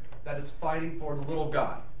wealthy that is fighting for the little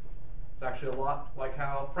guy. It's actually a lot like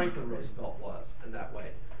how Franklin Roosevelt was in that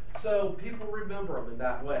way. So people remember him in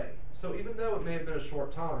that way. So even though it may have been a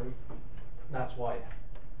short time, that's why.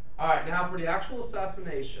 All right, now for the actual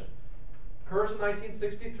assassination. Occurs in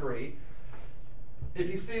 1963.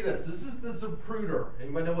 If you see this is the Zapruder.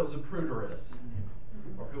 Anybody know what Zapruder is?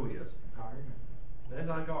 Or who he is? Guard. He's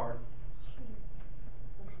not a guard.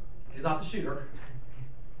 He's not the shooter.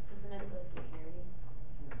 Isn't it the security?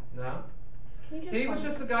 No. Can you He was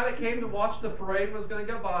just a guy that came to watch the parade and was going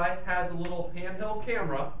to go by, has a little handheld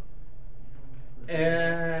camera,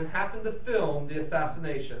 and happened to film the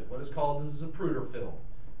assassination, what is called the Zapruder film.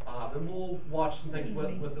 And we'll watch some things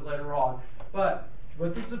with it later on. But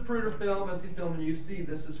with the Zapruder film, as he's filming, you see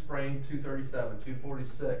this is frame 237,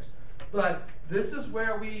 246. But this is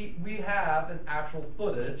where we have an actual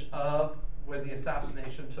footage of when the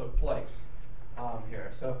assassination took place here.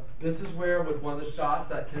 So this is where, with one of the shots,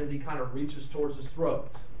 that Kennedy kind of reaches towards his throat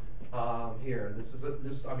here.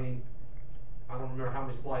 I don't remember how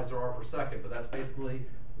many slides there are per second, but that's basically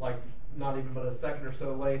like not even but a second or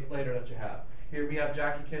so later that you have. Here we have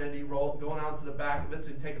Jackie Kennedy going out to the back of it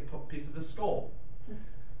to take a piece of his skull.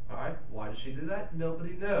 All right, why did she do that?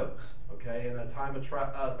 Nobody knows. Okay, in a time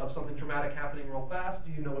of something traumatic happening real fast,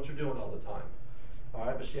 do you know what you're doing all the time? All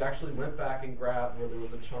right, but she actually went back and grabbed where there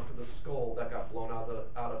was a chunk of the skull that got blown out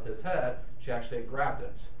of his head. She actually had grabbed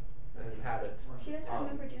it and had it. She doesn't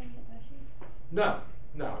remember doing it, does she? No.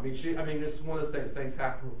 I mean, this is one of those things. Things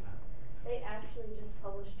happen real fast. They actually just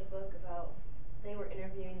published a book about, they were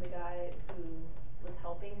interviewing the guy who was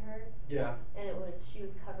helping her, Yeah. and she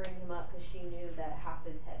was covering him up because she knew that half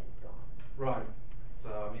his head is gone. Right.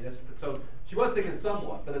 So I mean, so she was thinking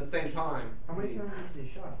somewhat, but at the same time. How many times did you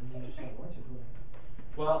say shot? Did you just say once or twice?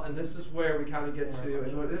 Well, and this is where we kind of get to,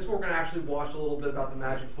 and this is where we're going to actually watch a little bit about the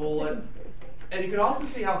magic bullet. And you can also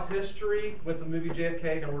see how history with the movie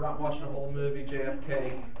JFK, and we're not watching a whole movie,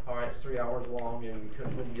 JFK, all right, it's 3 hours long, and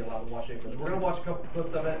we wouldn't be allowed to watch it. But we're going to watch a couple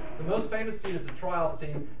clips of it. The most famous scene is the trial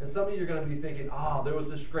scene, and some of you are going to be thinking, there was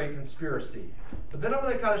this great conspiracy. But then I'm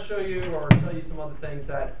going to kind of show you, or tell you some other things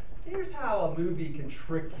that, here's how a movie can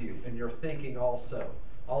trick you in your thinking also.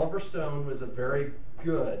 Oliver Stone was a very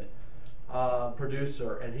good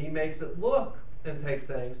producer, and he makes it look and takes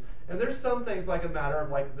things. And there's some things like a matter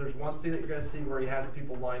of, like, there's one scene that you're going to see where he has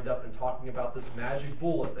people lined up and talking about this magic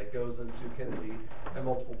bullet that goes into Kennedy in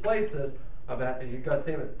multiple places. And you've got to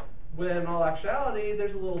think that, when in all actuality,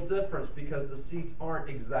 there's a little difference because the seats aren't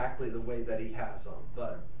exactly the way that he has them.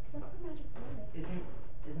 But What's the magic bullet? Isn't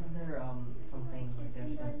there something like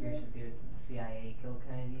there's a conspiracy theory that the CIA killed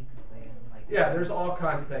Kennedy because they like? yeah, there's all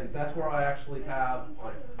kinds of things. That's where I actually have.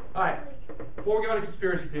 All right, before we go into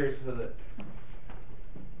conspiracy theories for the.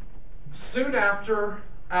 Soon after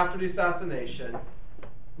the assassination,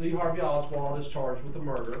 Lee Harvey Oswald is charged with the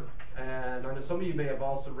murder. And I know some of you may have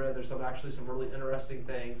also read there's some really interesting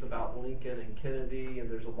things about Lincoln and Kennedy, and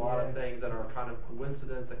there's a lot of things that are kind of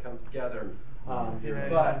coincidence that come together here.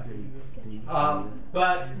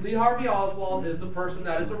 But Lee Harvey Oswald is the person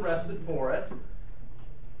that is arrested for it.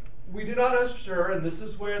 We do not know for sure, and this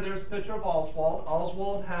is where there's a picture of Oswald.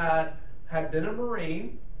 Oswald had been a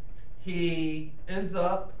Marine. He ends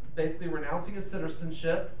up basically renouncing his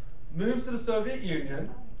citizenship, moves to the Soviet Union.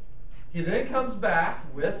 He then comes back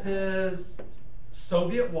with his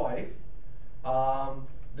Soviet wife.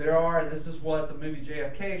 And this is what the movie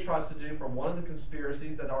JFK tries to do for one of the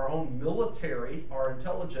conspiracies, that our own military, our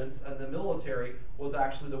intelligence and the military was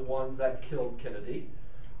actually the ones that killed Kennedy.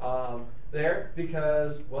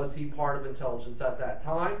 Because was he part of intelligence at that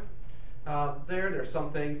time? There's some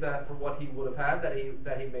things that for what he would have had that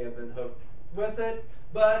he may have been hooked with it,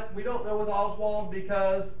 but we don't know with Oswald,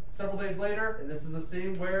 because several days later, and this is a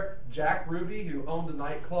scene where Jack Ruby, who owned a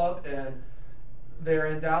nightclub and there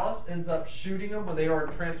in Dallas, ends up shooting him when they are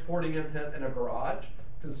transporting him in a garage.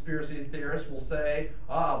 Conspiracy theorists will say,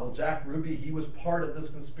 well, Jack Ruby, he was part of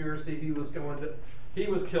this conspiracy. He was killing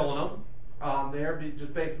him.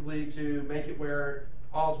 Just basically to make it where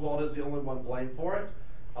Oswald is the only one blamed for it.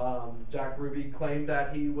 Jack Ruby claimed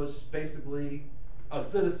that he was basically a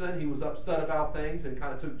citizen. He was upset about things and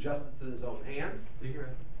kind of took justice in his own hands.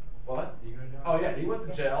 What? Oh yeah, he went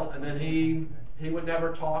to jail, and then he would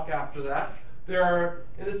never talk after that.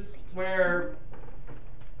 It is where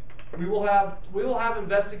we will have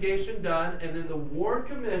investigation done, and then the Warren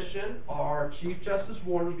Commission, our Chief Justice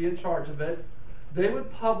Warren would be in charge of it. They would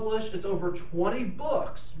publish, it's over 20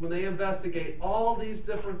 books when they investigate all these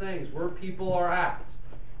different things, where people are at.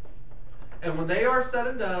 And when they are said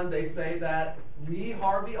and done, they say that Lee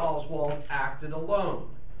Harvey Oswald acted alone.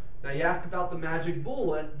 Now you asked about the magic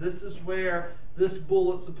bullet. This is where this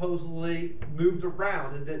bullet supposedly moved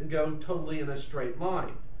around and didn't go totally in a straight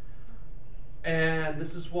line. And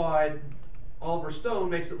this is why Oliver Stone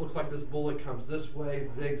makes it look like this bullet comes this way,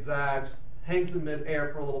 zigzags, hangs in midair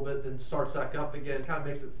for a little bit, then starts back up again. Kind of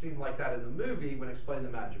makes it seem like that in the movie when explaining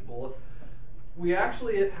the magic bullet. We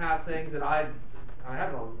actually have things that I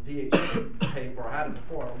have it on VHS tape, or I had it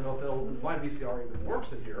before. I don't know if my VCR even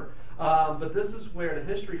works in here. But this is where the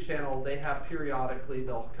History Channel, they have periodically,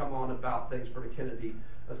 they'll come on about things for the Kennedy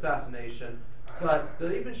assassination. But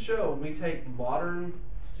they even show, when we take modern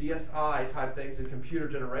CSI type things in computer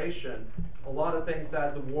generation, a lot of things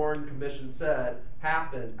that the Warren Commission said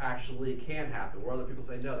happened actually can happen, where other people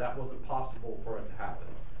say, no, that wasn't possible for it to happen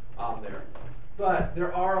there. But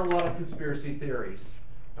there are a lot of conspiracy theories.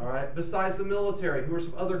 All right. Besides the military, who are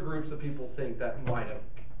some other groups that people think that might have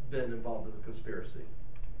been involved in the conspiracy?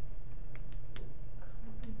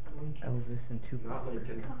 Elvis and Tupac. Not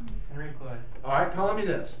Lincoln. Henry Clay. All right,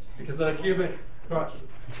 communist, because of the Cuban.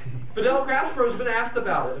 Fidel Castro's been asked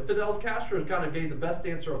about it, and Fidel Castro kind of gave the best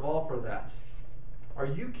answer of all for that. Are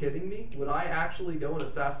you kidding me? Would I actually go and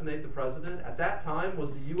assassinate the president? At that time,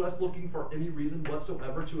 was the U.S. looking for any reason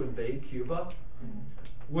whatsoever to invade Cuba?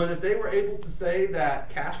 When if they were able to say that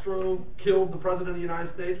Castro killed the president of the United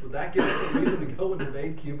States, would that give us a reason to go and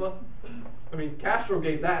invade Cuba? I mean, Castro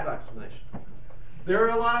gave that explanation. There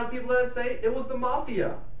are a lot of people that say it was the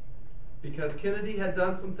mafia, because Kennedy had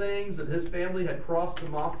done some things and his family had crossed the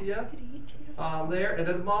mafia there, and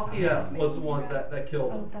then the mafia was the ones that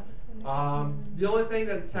killed him. The only thing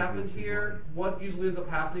that's happened here, what usually ends up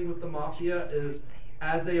happening with the mafia is,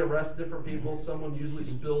 as they arrest different people, someone usually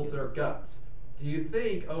spills their guts. Do you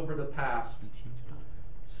think over the past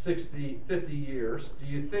 60, 50 years, do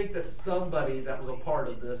you think that somebody that was a part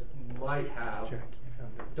of this might have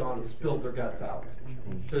gone and spilled their guts out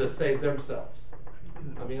to save themselves?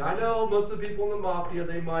 I mean, I know most of the people in the mafia,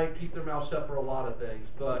 they might keep their mouth shut for a lot of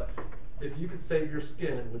things, but if you could save your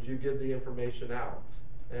skin, would you give the information out?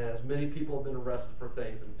 And as many people have been arrested for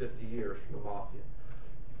things in 50 years from the mafia.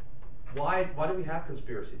 Why do we have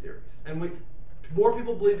conspiracy theories? And more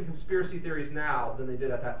people believe in conspiracy theories now than they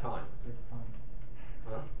did at that time.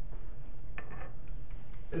 Huh?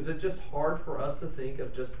 Is it just hard for us to think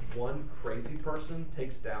of just one crazy person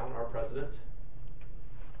takes down our president?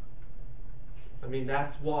 I mean,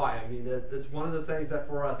 that's why. I mean, it's one of those things that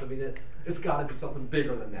for us, I mean, it's got to be something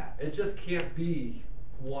bigger than that. It just can't be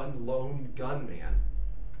one lone gunman,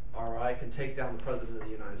 all right, can take down the president of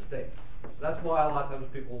the United States. So that's why a lot of times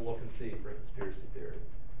people look and see for conspiracy theory.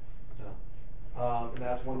 And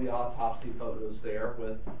that's one of the autopsy photos there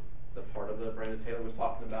with the part of the Brandon Taylor was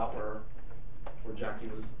talking about where Jackie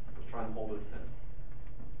was trying to hold it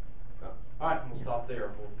in. All right, we'll stop there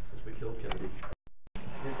since we killed Kennedy.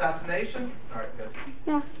 The assassination? All right, good.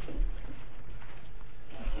 Yeah.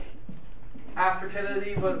 After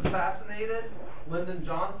Kennedy was assassinated, Lyndon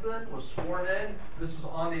Johnson was sworn in. This was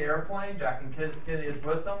on the airplane. Jackie Kennedy is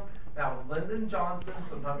with them. Now, Lyndon Johnson,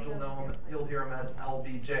 sometimes you'll hear him as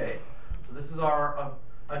LBJ. So this is our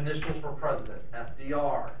initials for presidents,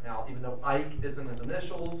 FDR. Now, even though Ike isn't his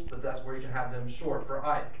initials, but that's where you can have him short for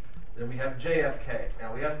Ike. Then we have JFK.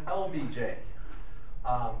 Now we have LBJ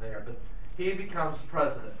there, but he becomes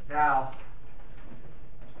president. Now,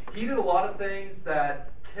 he did a lot of things that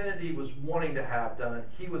Kennedy was wanting to have done.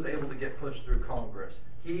 He was able to get pushed through Congress.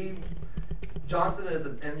 Johnson is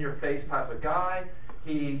an in-your-face type of guy.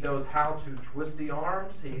 He knows how to twist the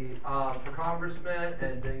arms for congressmen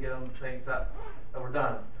and then get them things that were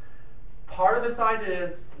done. Part of his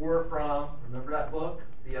ideas were from, remember that book,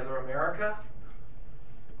 The Other America?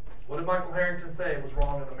 What did Michael Harrington say was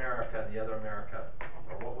wrong in America, The Other America?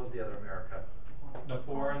 Or what was The Other America? The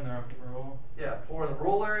poor and the rural. Yeah, poor in the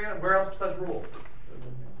rural area. And where else besides rural?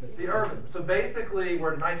 The urban. So basically,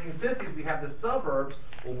 we're in the 1950s, we have the suburbs.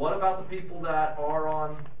 Well, what about the people that are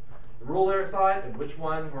on the rural area side, and which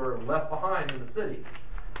ones were left behind in the cities?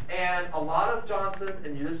 And a lot of Johnson,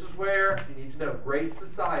 and this is where you need to know, Great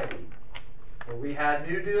Society. Where we had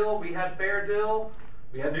New Deal, we had Fair Deal,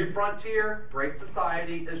 we had New Frontier. Great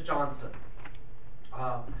Society is Johnson.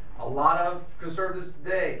 A lot of conservatives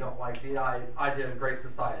today don't like the idea of Great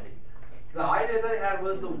Society. The idea they had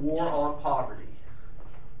was the war on poverty.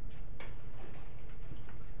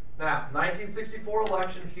 Now, 1964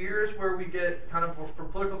 election, here's where we get kind of, for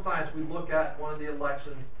political science, we look at one of the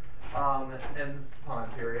elections in this time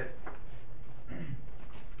period.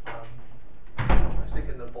 I was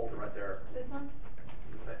thinking the folder right there. This one?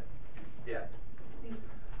 Yeah.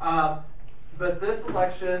 But this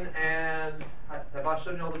election, and have I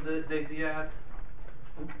shown you all the Daisy ad?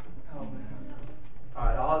 Oh man.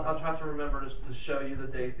 Alright, I'll try to remember to show you the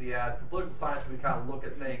Daisy ad. For political science, we kind of look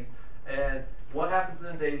at things. And what happens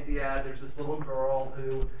in a Daisy ad, there's this little girl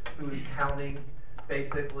who is counting,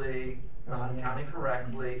 basically not counting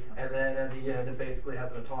correctly, and then at the end it basically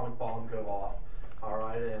has an atomic bomb go off.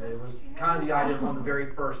 Alright, and it was kind of the idea of one of the very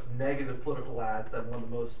first negative political ads and one of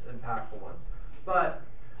the most impactful ones. But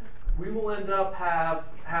we will end up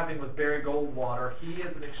having with Barry Goldwater, he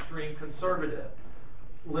is an extreme conservative.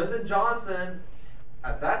 Lyndon Johnson,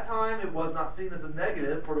 at that time, it was not seen as a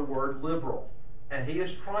negative for the word liberal. And he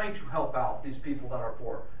is trying to help out these people that are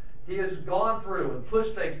poor. He has gone through and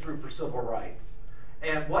pushed things through for civil rights.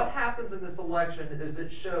 And what happens in this election is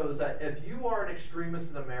it shows that if you are an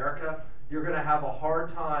extremist in America, you're going to have a hard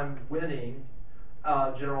time winning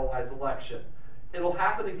a generalized election. It'll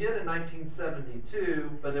happen again in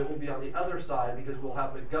 1972, but it will be on the other side because we'll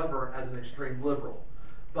have to govern as an extreme liberal.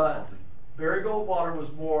 But Barry Goldwater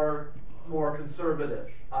was more conservative.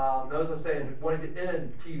 Notice I'm saying wanting to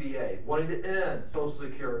end TVA, wanting to end Social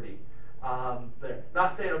Security.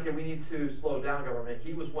 Not saying, okay, we need to slow down government.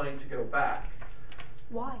 He was wanting to go back.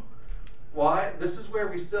 Why? Why? This is where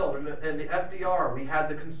we still, in the FDR, we had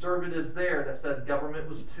the conservatives there that said government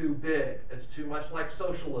was too big. It's too much like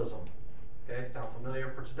socialism. Okay, sound familiar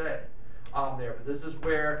for today. But this is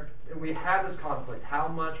where we have this conflict. How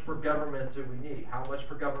much for government do we need? How much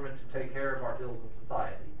for government to take care of our ills in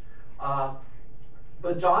society?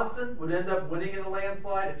 But Johnson would end up winning in a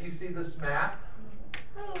landslide. If you see this map,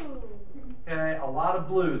 okay, a lot of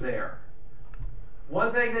blue there.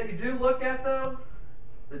 One thing that you do look at though,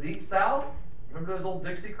 the Deep South. Remember those old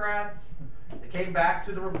Dixiecrats? They came back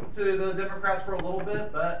to the Democrats for a little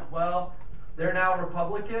bit, but well, they're now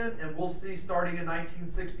Republican, and we'll see starting in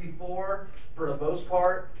 1964, for the most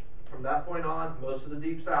part, from that point on, most of the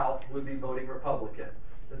Deep South would be voting Republican.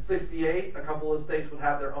 In 68, a couple of states would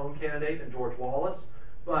have their own candidate in George Wallace,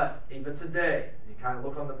 but even today, you kind of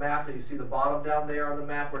look on the map, and you see the bottom down there on the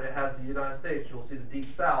map where it has the United States, you'll see the Deep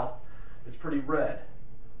South, it's pretty red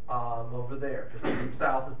over there, because the Deep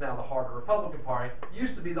South is now the heart of the Republican Party,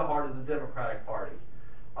 used to be the heart of the Democratic Party.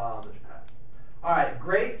 All right,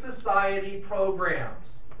 Great Society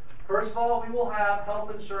programs. First of all, we will have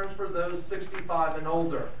health insurance for those 65 and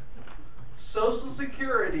older. Social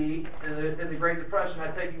Security in the Great Depression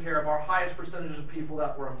had taken care of our highest percentage of people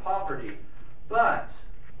that were in poverty, but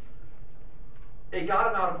it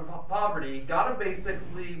got them out of poverty, got them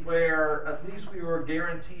basically where at least we were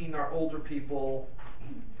guaranteeing our older people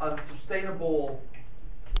a sustainable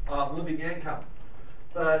living income.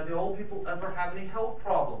 But do old people ever have any health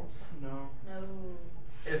problems? No. No.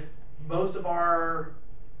 If most of our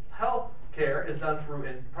health care is done through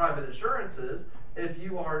private insurances, if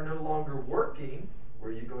you are no longer working,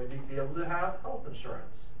 were you going to be able to have health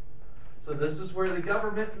insurance? So this is where the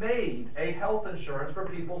government made a health insurance for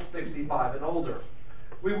people 65 and older.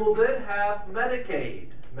 We will then have Medicaid.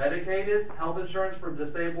 Medicaid is health insurance for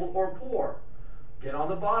disabled or poor. Again, on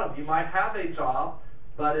the bottom, you might have a job,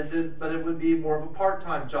 but it would be more of a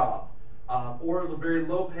part-time job. or it was a very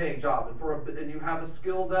low-paying job, and you have a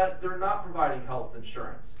skill that they're not providing health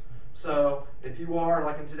insurance. So if you are,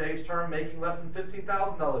 like in today's term, making less than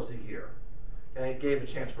 $15,000 a year, okay, it gave a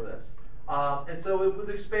chance for this. And so it was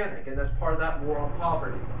expanding, and that's part of that war on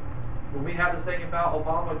poverty. When we have this thing about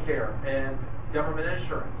Obamacare and government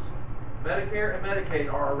insurance, Medicare and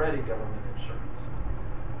Medicaid are already government insurance.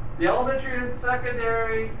 The Elementary and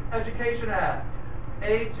Secondary Education Act,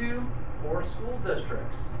 A2 or school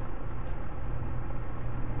districts.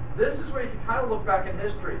 This is where you can kind of look back in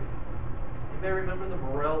history. You may remember the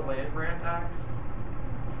Morrell Land Grant Acts.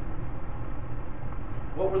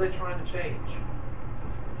 What were they trying to change?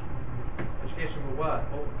 Education for what?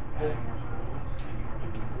 Oh, Adding more schools,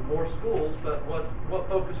 making more people. more schools, but what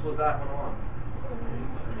focus was that one on?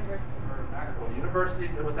 Well,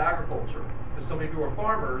 universities and with agriculture. Because so many people were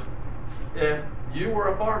farmers. If you were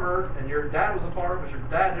a farmer and your dad was a farmer, but your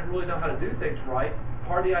dad didn't really know how to do things right,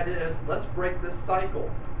 part of the idea is let's break this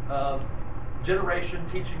cycle of generation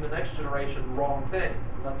teaching the next generation wrong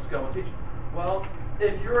things. Let's go and teach. Well,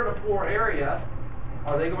 if you're in a poor area,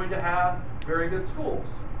 are they going to have very good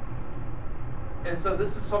schools? And so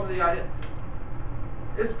this is some of the idea.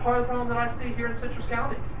 It's part of the problem that I see here in Citrus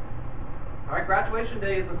County. All right, graduation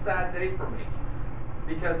day is a sad day for me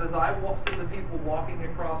because as I see the people walking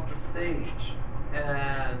across the stage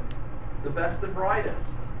and the best and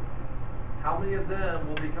brightest, how many of them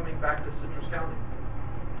will be coming back to Citrus County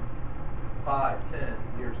 5, 10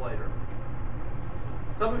 years later?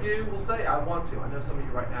 Some of you will say, I want to. I know some of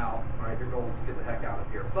you right now, all right, your goal is to get the heck out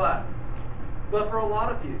of here. But for a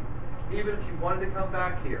lot of you, even if you wanted to come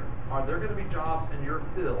back here, are there going to be jobs in your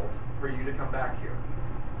field for you to come back here?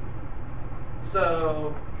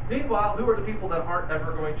 So, meanwhile, who are the people that aren't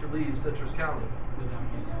ever going to leave Citrus County?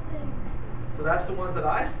 So that's the ones that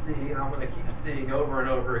I see, and I'm going to keep seeing over and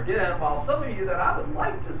over again, while some of you that I would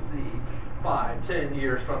like to see 5, 10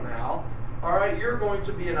 years from now, all right, you're going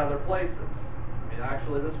to be in other places. I mean,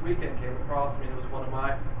 actually, this weekend came across, it was one of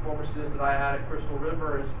my former students that I had at Crystal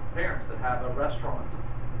River, his parents that have a restaurant,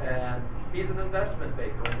 and he's an investment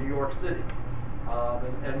banker in New York City.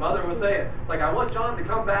 And mother was saying, it's like, I want John to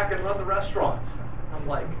come back and run the restaurant. I'm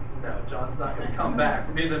like, no, John's not going to come back.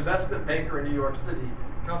 To be an investment banker in New York City,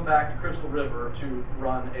 come back to Crystal River to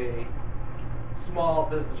run a small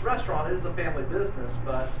business restaurant. It is a family business,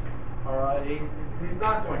 but all right, he's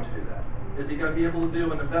not going to do that. Is he going to be able to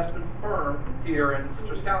do an investment firm here in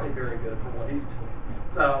Citrus County? Very good for what he's doing.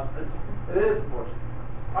 So it is important.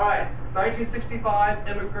 All right, 1965,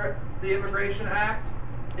 the Immigration Act.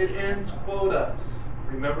 It ends quotas.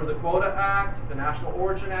 Remember the Quota Act, the National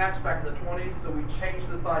Origin Acts back in the 20s, so we changed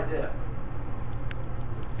this idea.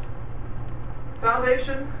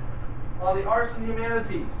 Foundation on the arts and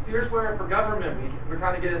humanities. Here's where for government, we're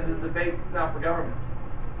kind of getting into the debate now for government.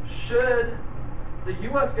 Should the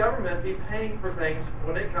U.S. government be paying for things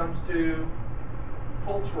when it comes to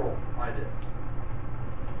cultural ideas?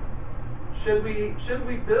 Should we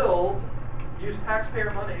use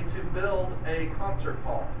taxpayer money to build a concert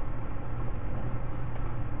hall?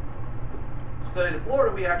 State of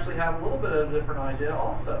Florida, we actually have a little bit of a different idea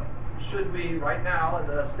also. Should we, right now in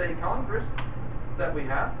the state Congress that we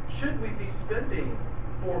have, should we be spending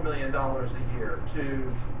 $4 million a year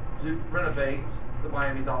to renovate the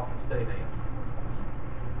Miami Dolphins Stadium?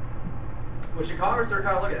 Which in Congress they're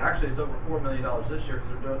kind of looking at, actually it's over $4 million this year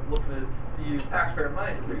because they're looking to use taxpayer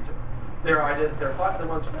money to reach it. Their idea, the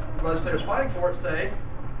ones legislators fighting for it say,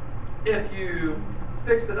 if you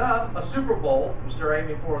fix it up, a Super Bowl, which they're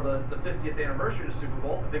aiming for the 50th anniversary of the Super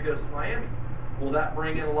Bowl, if it goes to Miami, will that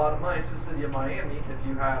bring in a lot of money to the city of Miami if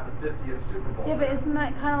you have the 50th Super Bowl? Yeah, but isn't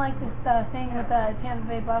that kind of like the thing with the Tampa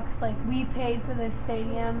Bay Bucks? Like, we paid for this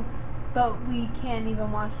stadium, but we can't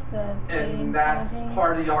even watch the games. And that's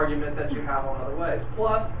part of the argument that you have on other ways.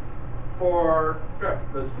 Plus, for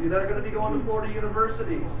those of you that are going to be going to Florida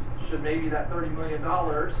universities, should maybe that $30 million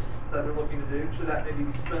that they're looking to do, should that maybe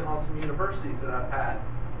be spent on some universities that have had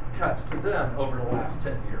cuts to them over the last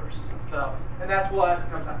 10 years? So, and that's what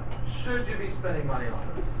comes out. Should you be spending money on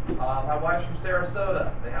this? My wife's from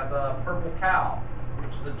Sarasota. They have the Purple Cow,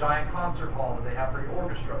 which is a giant concert hall that they have for your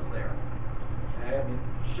orchestras there. Okay, I mean,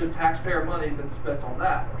 should taxpayer money have been spent on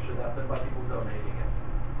that, or should that have been by people donating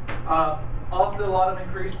it? Also, a lot of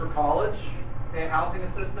increase for college, okay, housing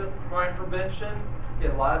assistance, crime prevention.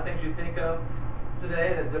 Again, a lot of things you think of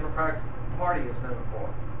today that the Democratic Party is known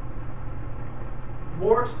for.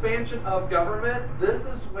 More expansion of government. This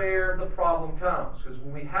is where the problem comes, because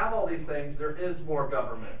when we have all these things, there is more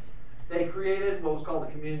government. They created what was called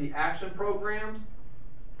the community action programs.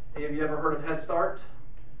 Any of you ever heard of Head Start?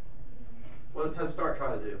 What does Head Start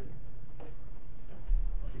try to do?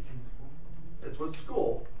 with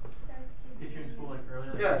school. Get you in school like early.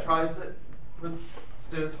 Like Yeah, tries it with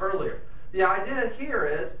students earlier. The idea here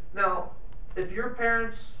is, now, if your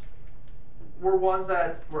parents were ones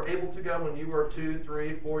that were able to go when you were 2,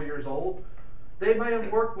 3, 4 years old, they may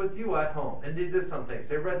have worked with you at home and they did some things.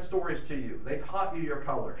 They read stories to you. They taught you your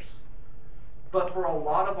colors. But for a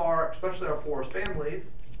lot of our, especially our poorest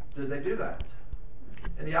families, did they do that?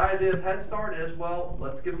 And the idea of Head Start is, well,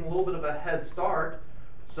 let's give them a little bit of a head start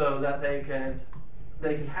so that they can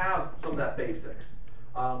have some of that basics.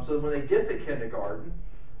 So when they get to kindergarten,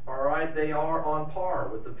 all right, they are on par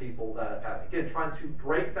with the people that have had it. Again, trying to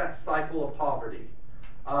break that cycle of poverty.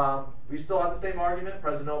 We still have the same argument.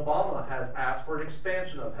 President Obama has asked for an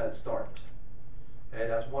expansion of Head Start. Okay,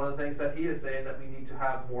 that's one of the things that he is saying, that we need to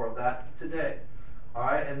have more of that today. All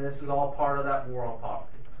right, and this is all part of that war on poverty.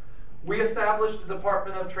 We established the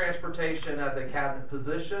Department of Transportation as a cabinet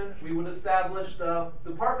position. We would establish the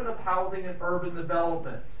Department of Housing and Urban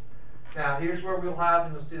Development. Now, here's where we'll have,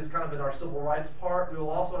 and you'll see this kind of in our civil rights part, we will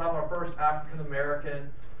also have our first African-American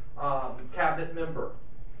cabinet member,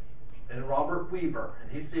 and Robert Weaver.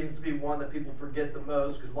 And he seems to be one that people forget the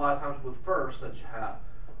most, because a lot of times with firsts that you have.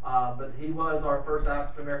 But he was our first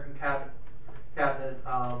African-American cabinet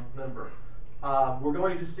member. We're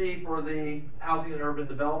going to see for the housing and urban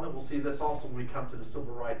development, we'll see this also when we come to the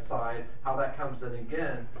civil rights side, how that comes in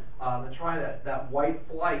again, and trying that white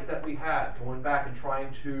flight that we had, going back and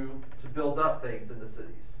trying to build up things in the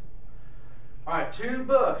cities. All right, 2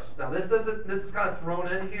 books. Now this is kind of thrown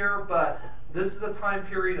in here, but this is a time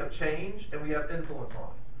period of change, and we have influence on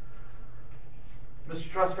it. Mr.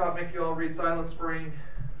 Truscott, make you all read Silent Spring.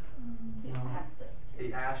 He asked us to.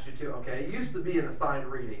 He asked you to. Okay, it used to be an assigned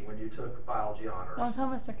reading when you took biology honors. Don't tell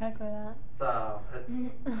Mr. Keckler that. So it's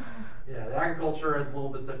yeah, the agriculture is a little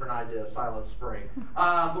bit different idea of Silent Spring.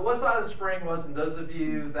 But what Silent Spring was, and those of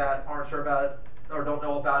you that aren't sure about it or don't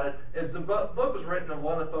know about it, is the book was written, and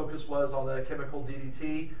one of the focus was on the chemical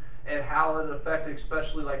DDT and how it affected,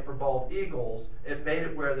 especially like for bald eagles, it made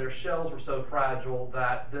it where their shells were so fragile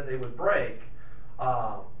that then they would break.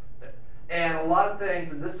 And a lot of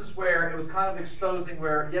things, and this is where it was kind of exposing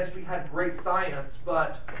where, yes, we had great science,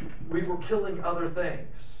 but we were killing other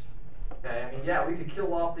things. Okay, I mean, yeah, we could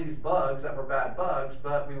kill off these bugs that were bad bugs,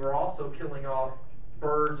 but we were also killing off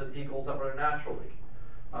birds and eagles that were there naturally.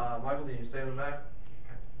 Michael, did you say them back?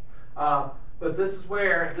 Okay. But this is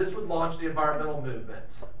where this would launch the environmental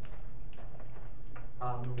movement.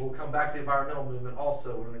 We'll come back to the environmental movement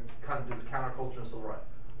also. We're going to kind of do the counterculture and civil rights.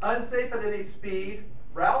 Unsafe at any speed.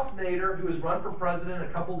 Ralph Nader, who has run for president a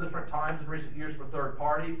couple different times in recent years for third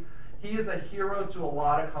party, he is a hero to a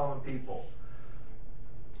lot of common people.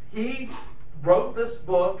 He wrote this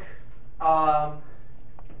book, and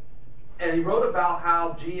he wrote about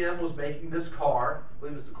how GM was making this car, I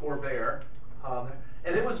believe it's the Corvair,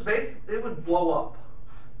 and it was it would blow up.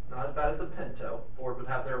 Not as bad as the Pinto. Ford would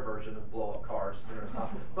have their version of blow up cars.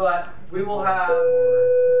 But we will have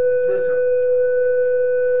this.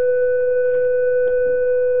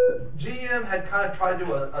 GM had kind of tried to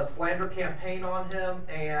do a slander campaign on him,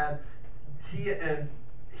 and he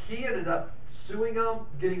ended up suing them,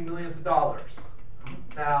 getting millions of dollars.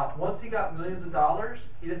 Now, once he got millions of dollars,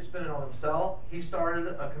 he didn't spend it on himself. He started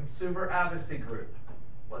a consumer advocacy group.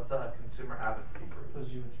 What's a consumer advocacy group?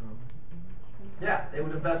 Tells you what's wrong. Yeah, they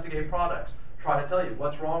would investigate products, try to tell you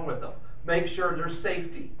what's wrong with them, make sure there's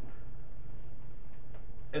safety.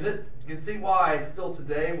 And you can see why still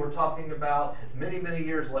today we're talking about many, many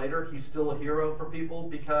years later, he's still a hero for people,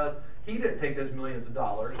 because he didn't take those millions of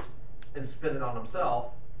dollars and spend it on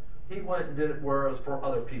himself. He went and did it where it was for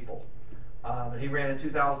other people. He ran in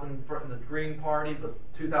 2000 for the Green Party, but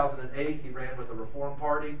 2008 he ran with the Reform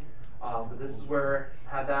Party. But this is where he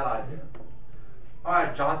had that idea. All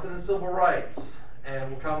right, Johnson and civil rights. And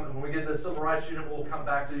we'll come, when we get to the civil rights unit, we'll come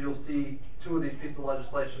back to, you'll see 2 of these pieces of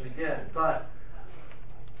legislation again. But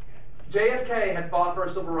JFK had fought for a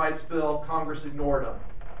civil rights bill. Congress ignored him.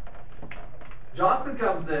 Johnson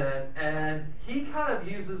comes in, and he kind of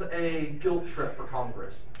uses a guilt trip for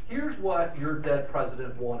Congress. Here's what your dead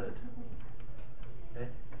president wanted. Okay?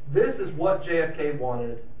 This is what JFK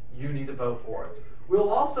wanted. You need to vote for it. We'll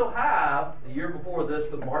also have, the year before this,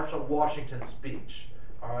 the March on Washington speech.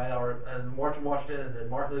 All right, and the March on Washington, and then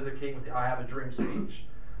Martin Luther King with the I Have a Dream speech.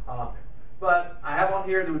 But I have on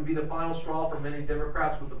here that would be the final straw for many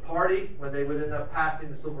Democrats with the party when they would end up passing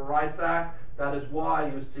the Civil Rights Act. That is why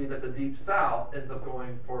you see that the Deep South ends up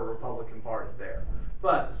going for a Republican Party there.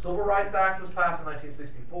 But the Civil Rights Act was passed in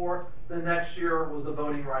 1964. The next year was the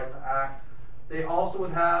Voting Rights Act. They also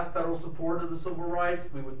would have federal support of the civil rights.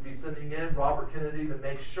 We would be sending in Robert Kennedy to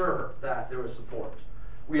make sure that there was support.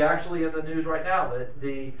 We actually in the news right now that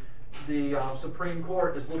the Supreme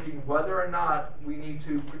Court is looking whether or not we need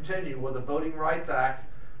to continue with the Voting Rights Act,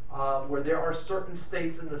 where there are certain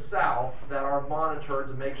states in the South that are monitored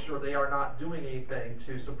to make sure they are not doing anything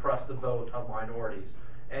to suppress the vote of minorities.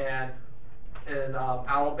 And in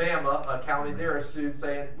Alabama, a county there is sued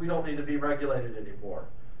saying we don't need to be regulated anymore.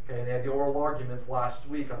 Okay, and they had the oral arguments last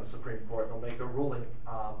week on the Supreme Court. They'll make the ruling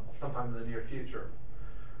sometime in the near future.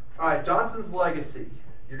 All right, Johnson's legacy.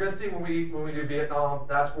 You're going to see when we do Vietnam,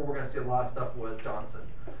 that's where we're going to see a lot of stuff with Johnson.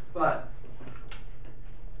 But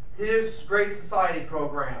his Great Society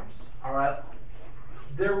programs, all right,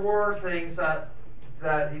 there were things that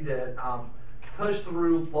he did. Push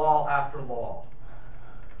through law after law.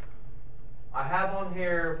 I have on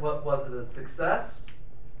here, what was it, a success?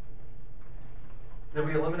 Did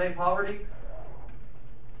we eliminate poverty?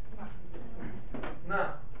 No.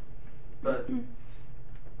 But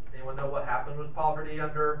anyone know what happened with poverty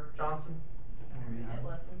under Johnson? It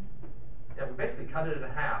lessened. Yeah, we basically cut it in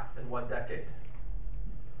half in 1 decade.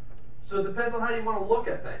 So it depends on how you want to look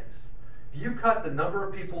at things. If you cut the number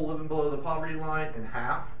of people living below the poverty line in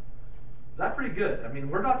half, is that pretty good? I mean,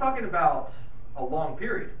 we're not talking about a long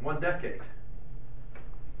period, 1 decade.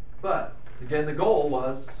 But again, the goal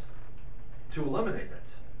was to eliminate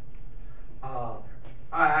it.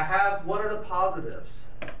 I have, what are the positives?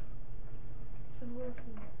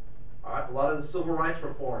 All right, a lot of the civil rights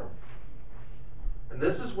reform. And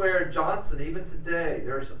this is where Johnson, even today,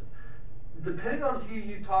 depending on who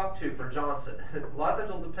you talk to for Johnson, a lot of times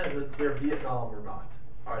it'll depend if they're Vietnam or not.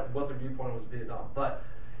 All right, what their viewpoint was Vietnam. But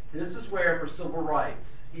this is where, for civil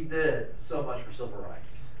rights, he did so much for civil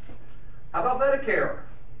rights. How about Medicare?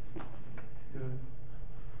 Good.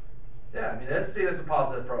 Yeah, I mean, it's seen as a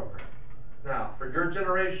positive program. Now, for your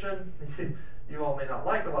generation, you all may not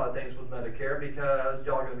like a lot of things with Medicare because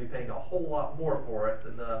y'all are going to be paying a whole lot more for it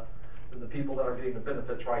than the people that are getting the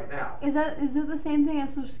benefits right now. Is it the same thing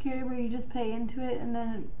as Social Security where you just pay into it and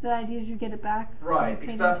then the idea is you get it back? Right,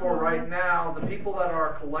 except for right now, the people that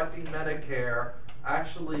are collecting Medicare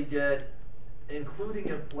actually get, including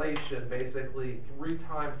inflation, basically 3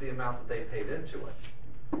 times the amount that they paid into it.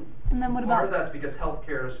 And then what Part of about? that's because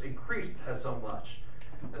healthcare has increased so much.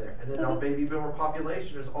 And then So our baby boomer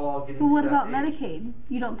population is all getting But to what that about age. Medicaid?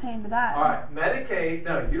 You don't pay into that. All right, Medicaid,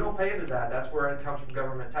 no, you don't pay into that. That's where it comes from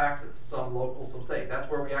government taxes, some local, some state. That's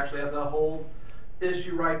where we actually have the whole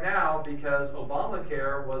issue right now because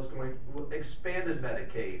Obamacare expanded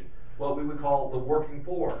Medicaid, what we would call the working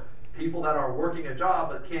poor. People that are working a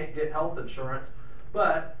job but can't get health insurance.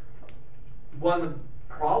 But one of the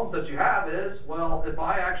problems that you have is, well, if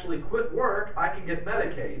I actually quit work, I can get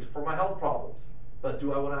Medicaid for my health problems. But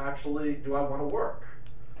do I want to work?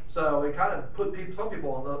 So it kind of put some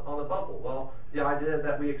people on the bubble. Well, the idea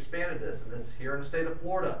that we expanded this, and this here in the state of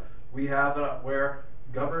Florida, we have where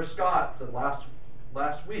Governor Scott said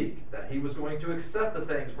last week that he was going to accept the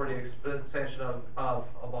things for the expansion of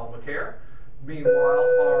Obamacare. Meanwhile,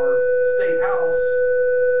 our state house,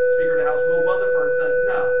 Speaker of the House, Will Weatherford, said,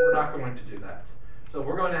 no, we're not going to do that. So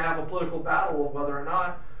we're going to have a political battle of whether or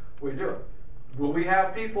not we do it. Will we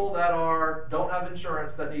have people that don't have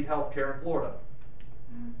insurance that need health care in Florida?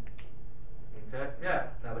 Okay, yeah.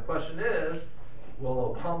 Now the question is,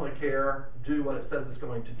 will Obamacare do what it says it's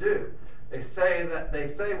going to do? They say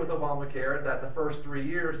with Obamacare that the first 3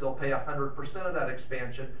 years they'll pay 100% of that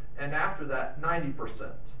expansion, and after that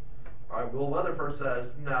 90%. All right, Will Weatherford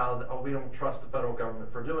says, no, we don't trust the federal government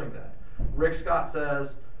for doing that. Rick Scott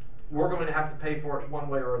says, we're going to have to pay for it one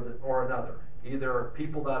way or another. Either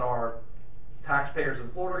people that are taxpayers in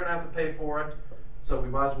Florida are going to have to pay for it, so we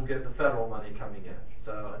might as well get the federal money coming in.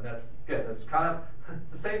 So, and that's good. That's kind of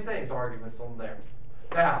the same things, arguments on there.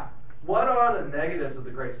 Now, what are the negatives of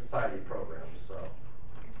the Great Society programs? So,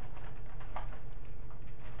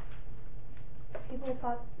 People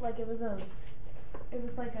thought like it was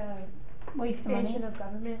like a Waste of money. expansion of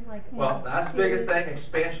government. Like well, that's the biggest thing: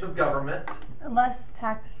 expansion of government. Less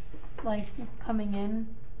tax coming in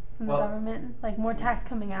from the government, like more tax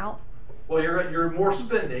coming out. Well, you're more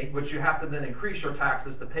spending, which you have to then increase your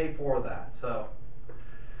taxes to pay for that. So,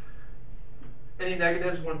 any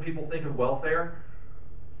negatives when people think of welfare?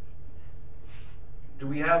 Do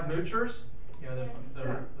we have moochers? Yeah,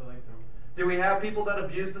 Do we have people that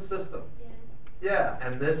abuse the system? Yes. Yeah,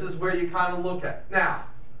 and this is where you kind of look at. Now,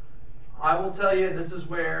 I will tell you, this is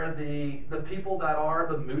where the people that are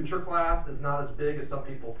the moocher class is not as big as some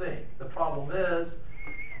people think. The problem is,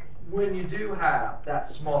 when you do have that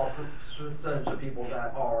small percentage of people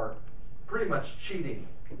that are pretty much cheating,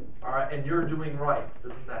 all right, and you're doing right,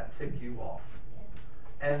 doesn't that tick you off? Yes.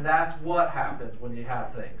 And that's what happens when you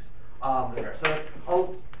have things there.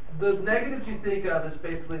 So the negatives you think of is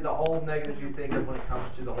basically the whole negatives you think of when it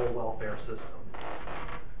comes to the whole welfare system.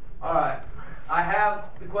 All right, I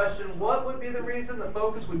have the question, what would be the reason the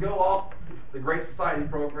focus would go off the Great Society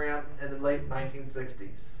program in the late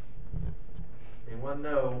 1960s? Anyone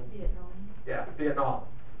know? Vietnam. Yeah, Vietnam.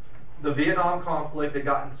 The Vietnam conflict had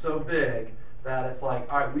gotten so big that it's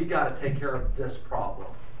like, all right, we got to take care of this problem.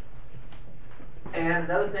 And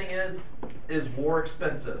another thing is war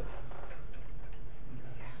expensive?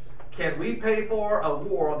 Can we pay for a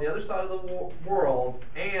war on the other side of the world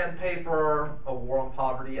and pay for a war on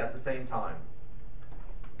poverty at the same time?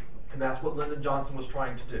 And that's what Lyndon Johnson was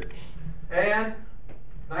trying to do. And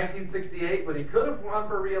 1968, when he could have run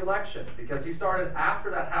for re-election, because he started after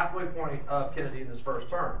that halfway point of Kennedy in his first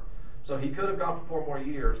term. So he could have gone for 4 more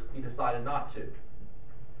years. He decided not to.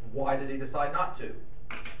 Why did he decide not to?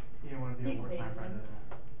 He didn't want to be a wartime president.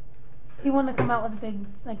 You want to come out with a big,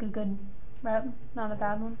 like a good rep, not a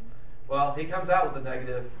bad one. Well, he comes out with a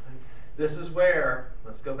negative. This is where,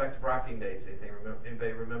 let's go back to bracketing dates.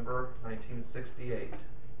 Anybody remember 1968?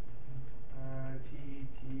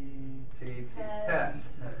 Tet.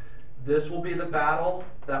 This will be the battle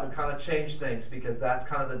that will kind of change things, because that's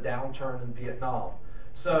kind of the downturn in Vietnam.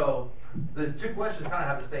 So the two questions kind of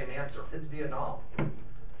have the same answer. It's Vietnam.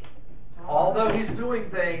 Although he's doing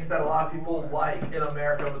things that a lot of people like in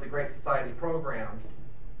America with the Great Society programs,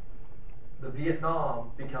 the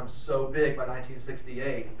Vietnam becomes so big by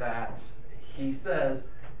 1968 that he says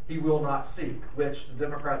he will not seek, which the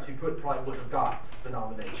Democrats he put probably wouldn't have got the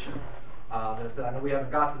nomination. And I said, I know we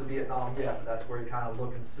haven't got to the Vietnam yet, but that's where you kind of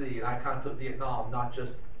look and see. And I kind of put Vietnam, not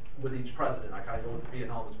just with each president. I kind of go with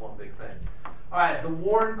Vietnam as one big thing. All right, the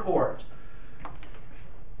Warren Court.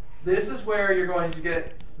 This is where you're going to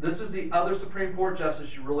get, this is the other Supreme Court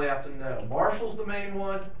justice you really have to know. Marshall's the main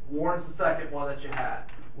one. Warren's the second one that you had.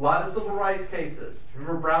 A lot of civil rights cases.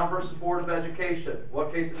 Remember Brown versus Board of Education.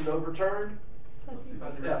 What case is overturned?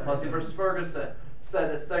 Plessy versus Ferguson.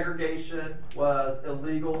 Said that segregation was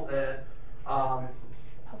illegal in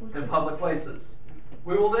public places.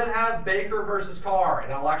 We will then have Baker versus Carr,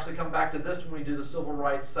 and I'll actually come back to this when we do the civil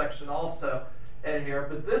rights section also in here.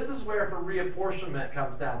 But this is where for reapportionment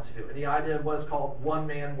comes down to, and the idea was called one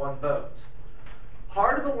man, one vote.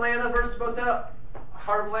 Heart of Atlanta versus Motel.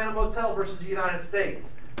 Heart of Atlanta Motel versus the United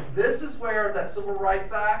States. This is where that Civil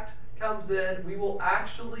Rights Act comes in. We will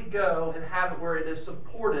actually go and have it where it is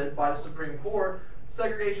supported by the Supreme Court.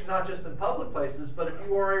 Segregation not just in public places, but if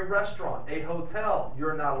you are a restaurant, a hotel,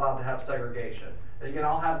 you're not allowed to have segregation. And again,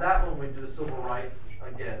 I'll have that when we do the civil rights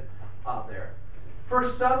again on there. For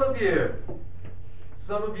some of you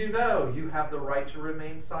know you have the right to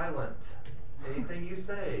remain silent. Anything you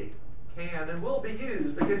say can and will be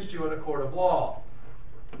used against you in a court of law.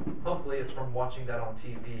 Hopefully it's from watching that on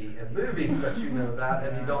TV and movies that you know that,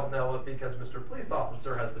 and you don't know it because Mr. Police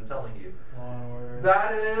Officer has been telling you.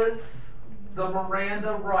 That is the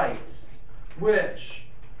Miranda rights, which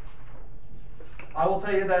I will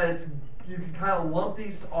tell you that it's, you can kind of lump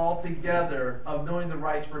these all together of knowing the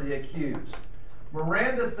rights for the accused.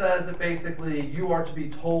 Miranda says that basically you are to be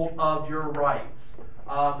told of your rights.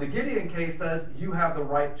 The Gideon case says you have the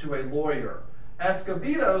right to a lawyer.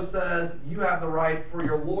 Escobedo says you have the right for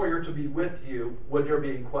your lawyer to be with you when you're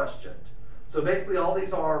being questioned. So basically all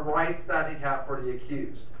these are rights that you have for the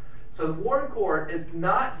accused. So the Warren Court is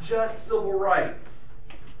not just civil rights.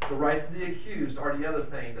 The rights of the accused are the other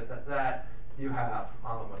thing that you have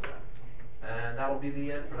on with that. And that'll be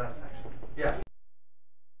the end for that section. Yeah.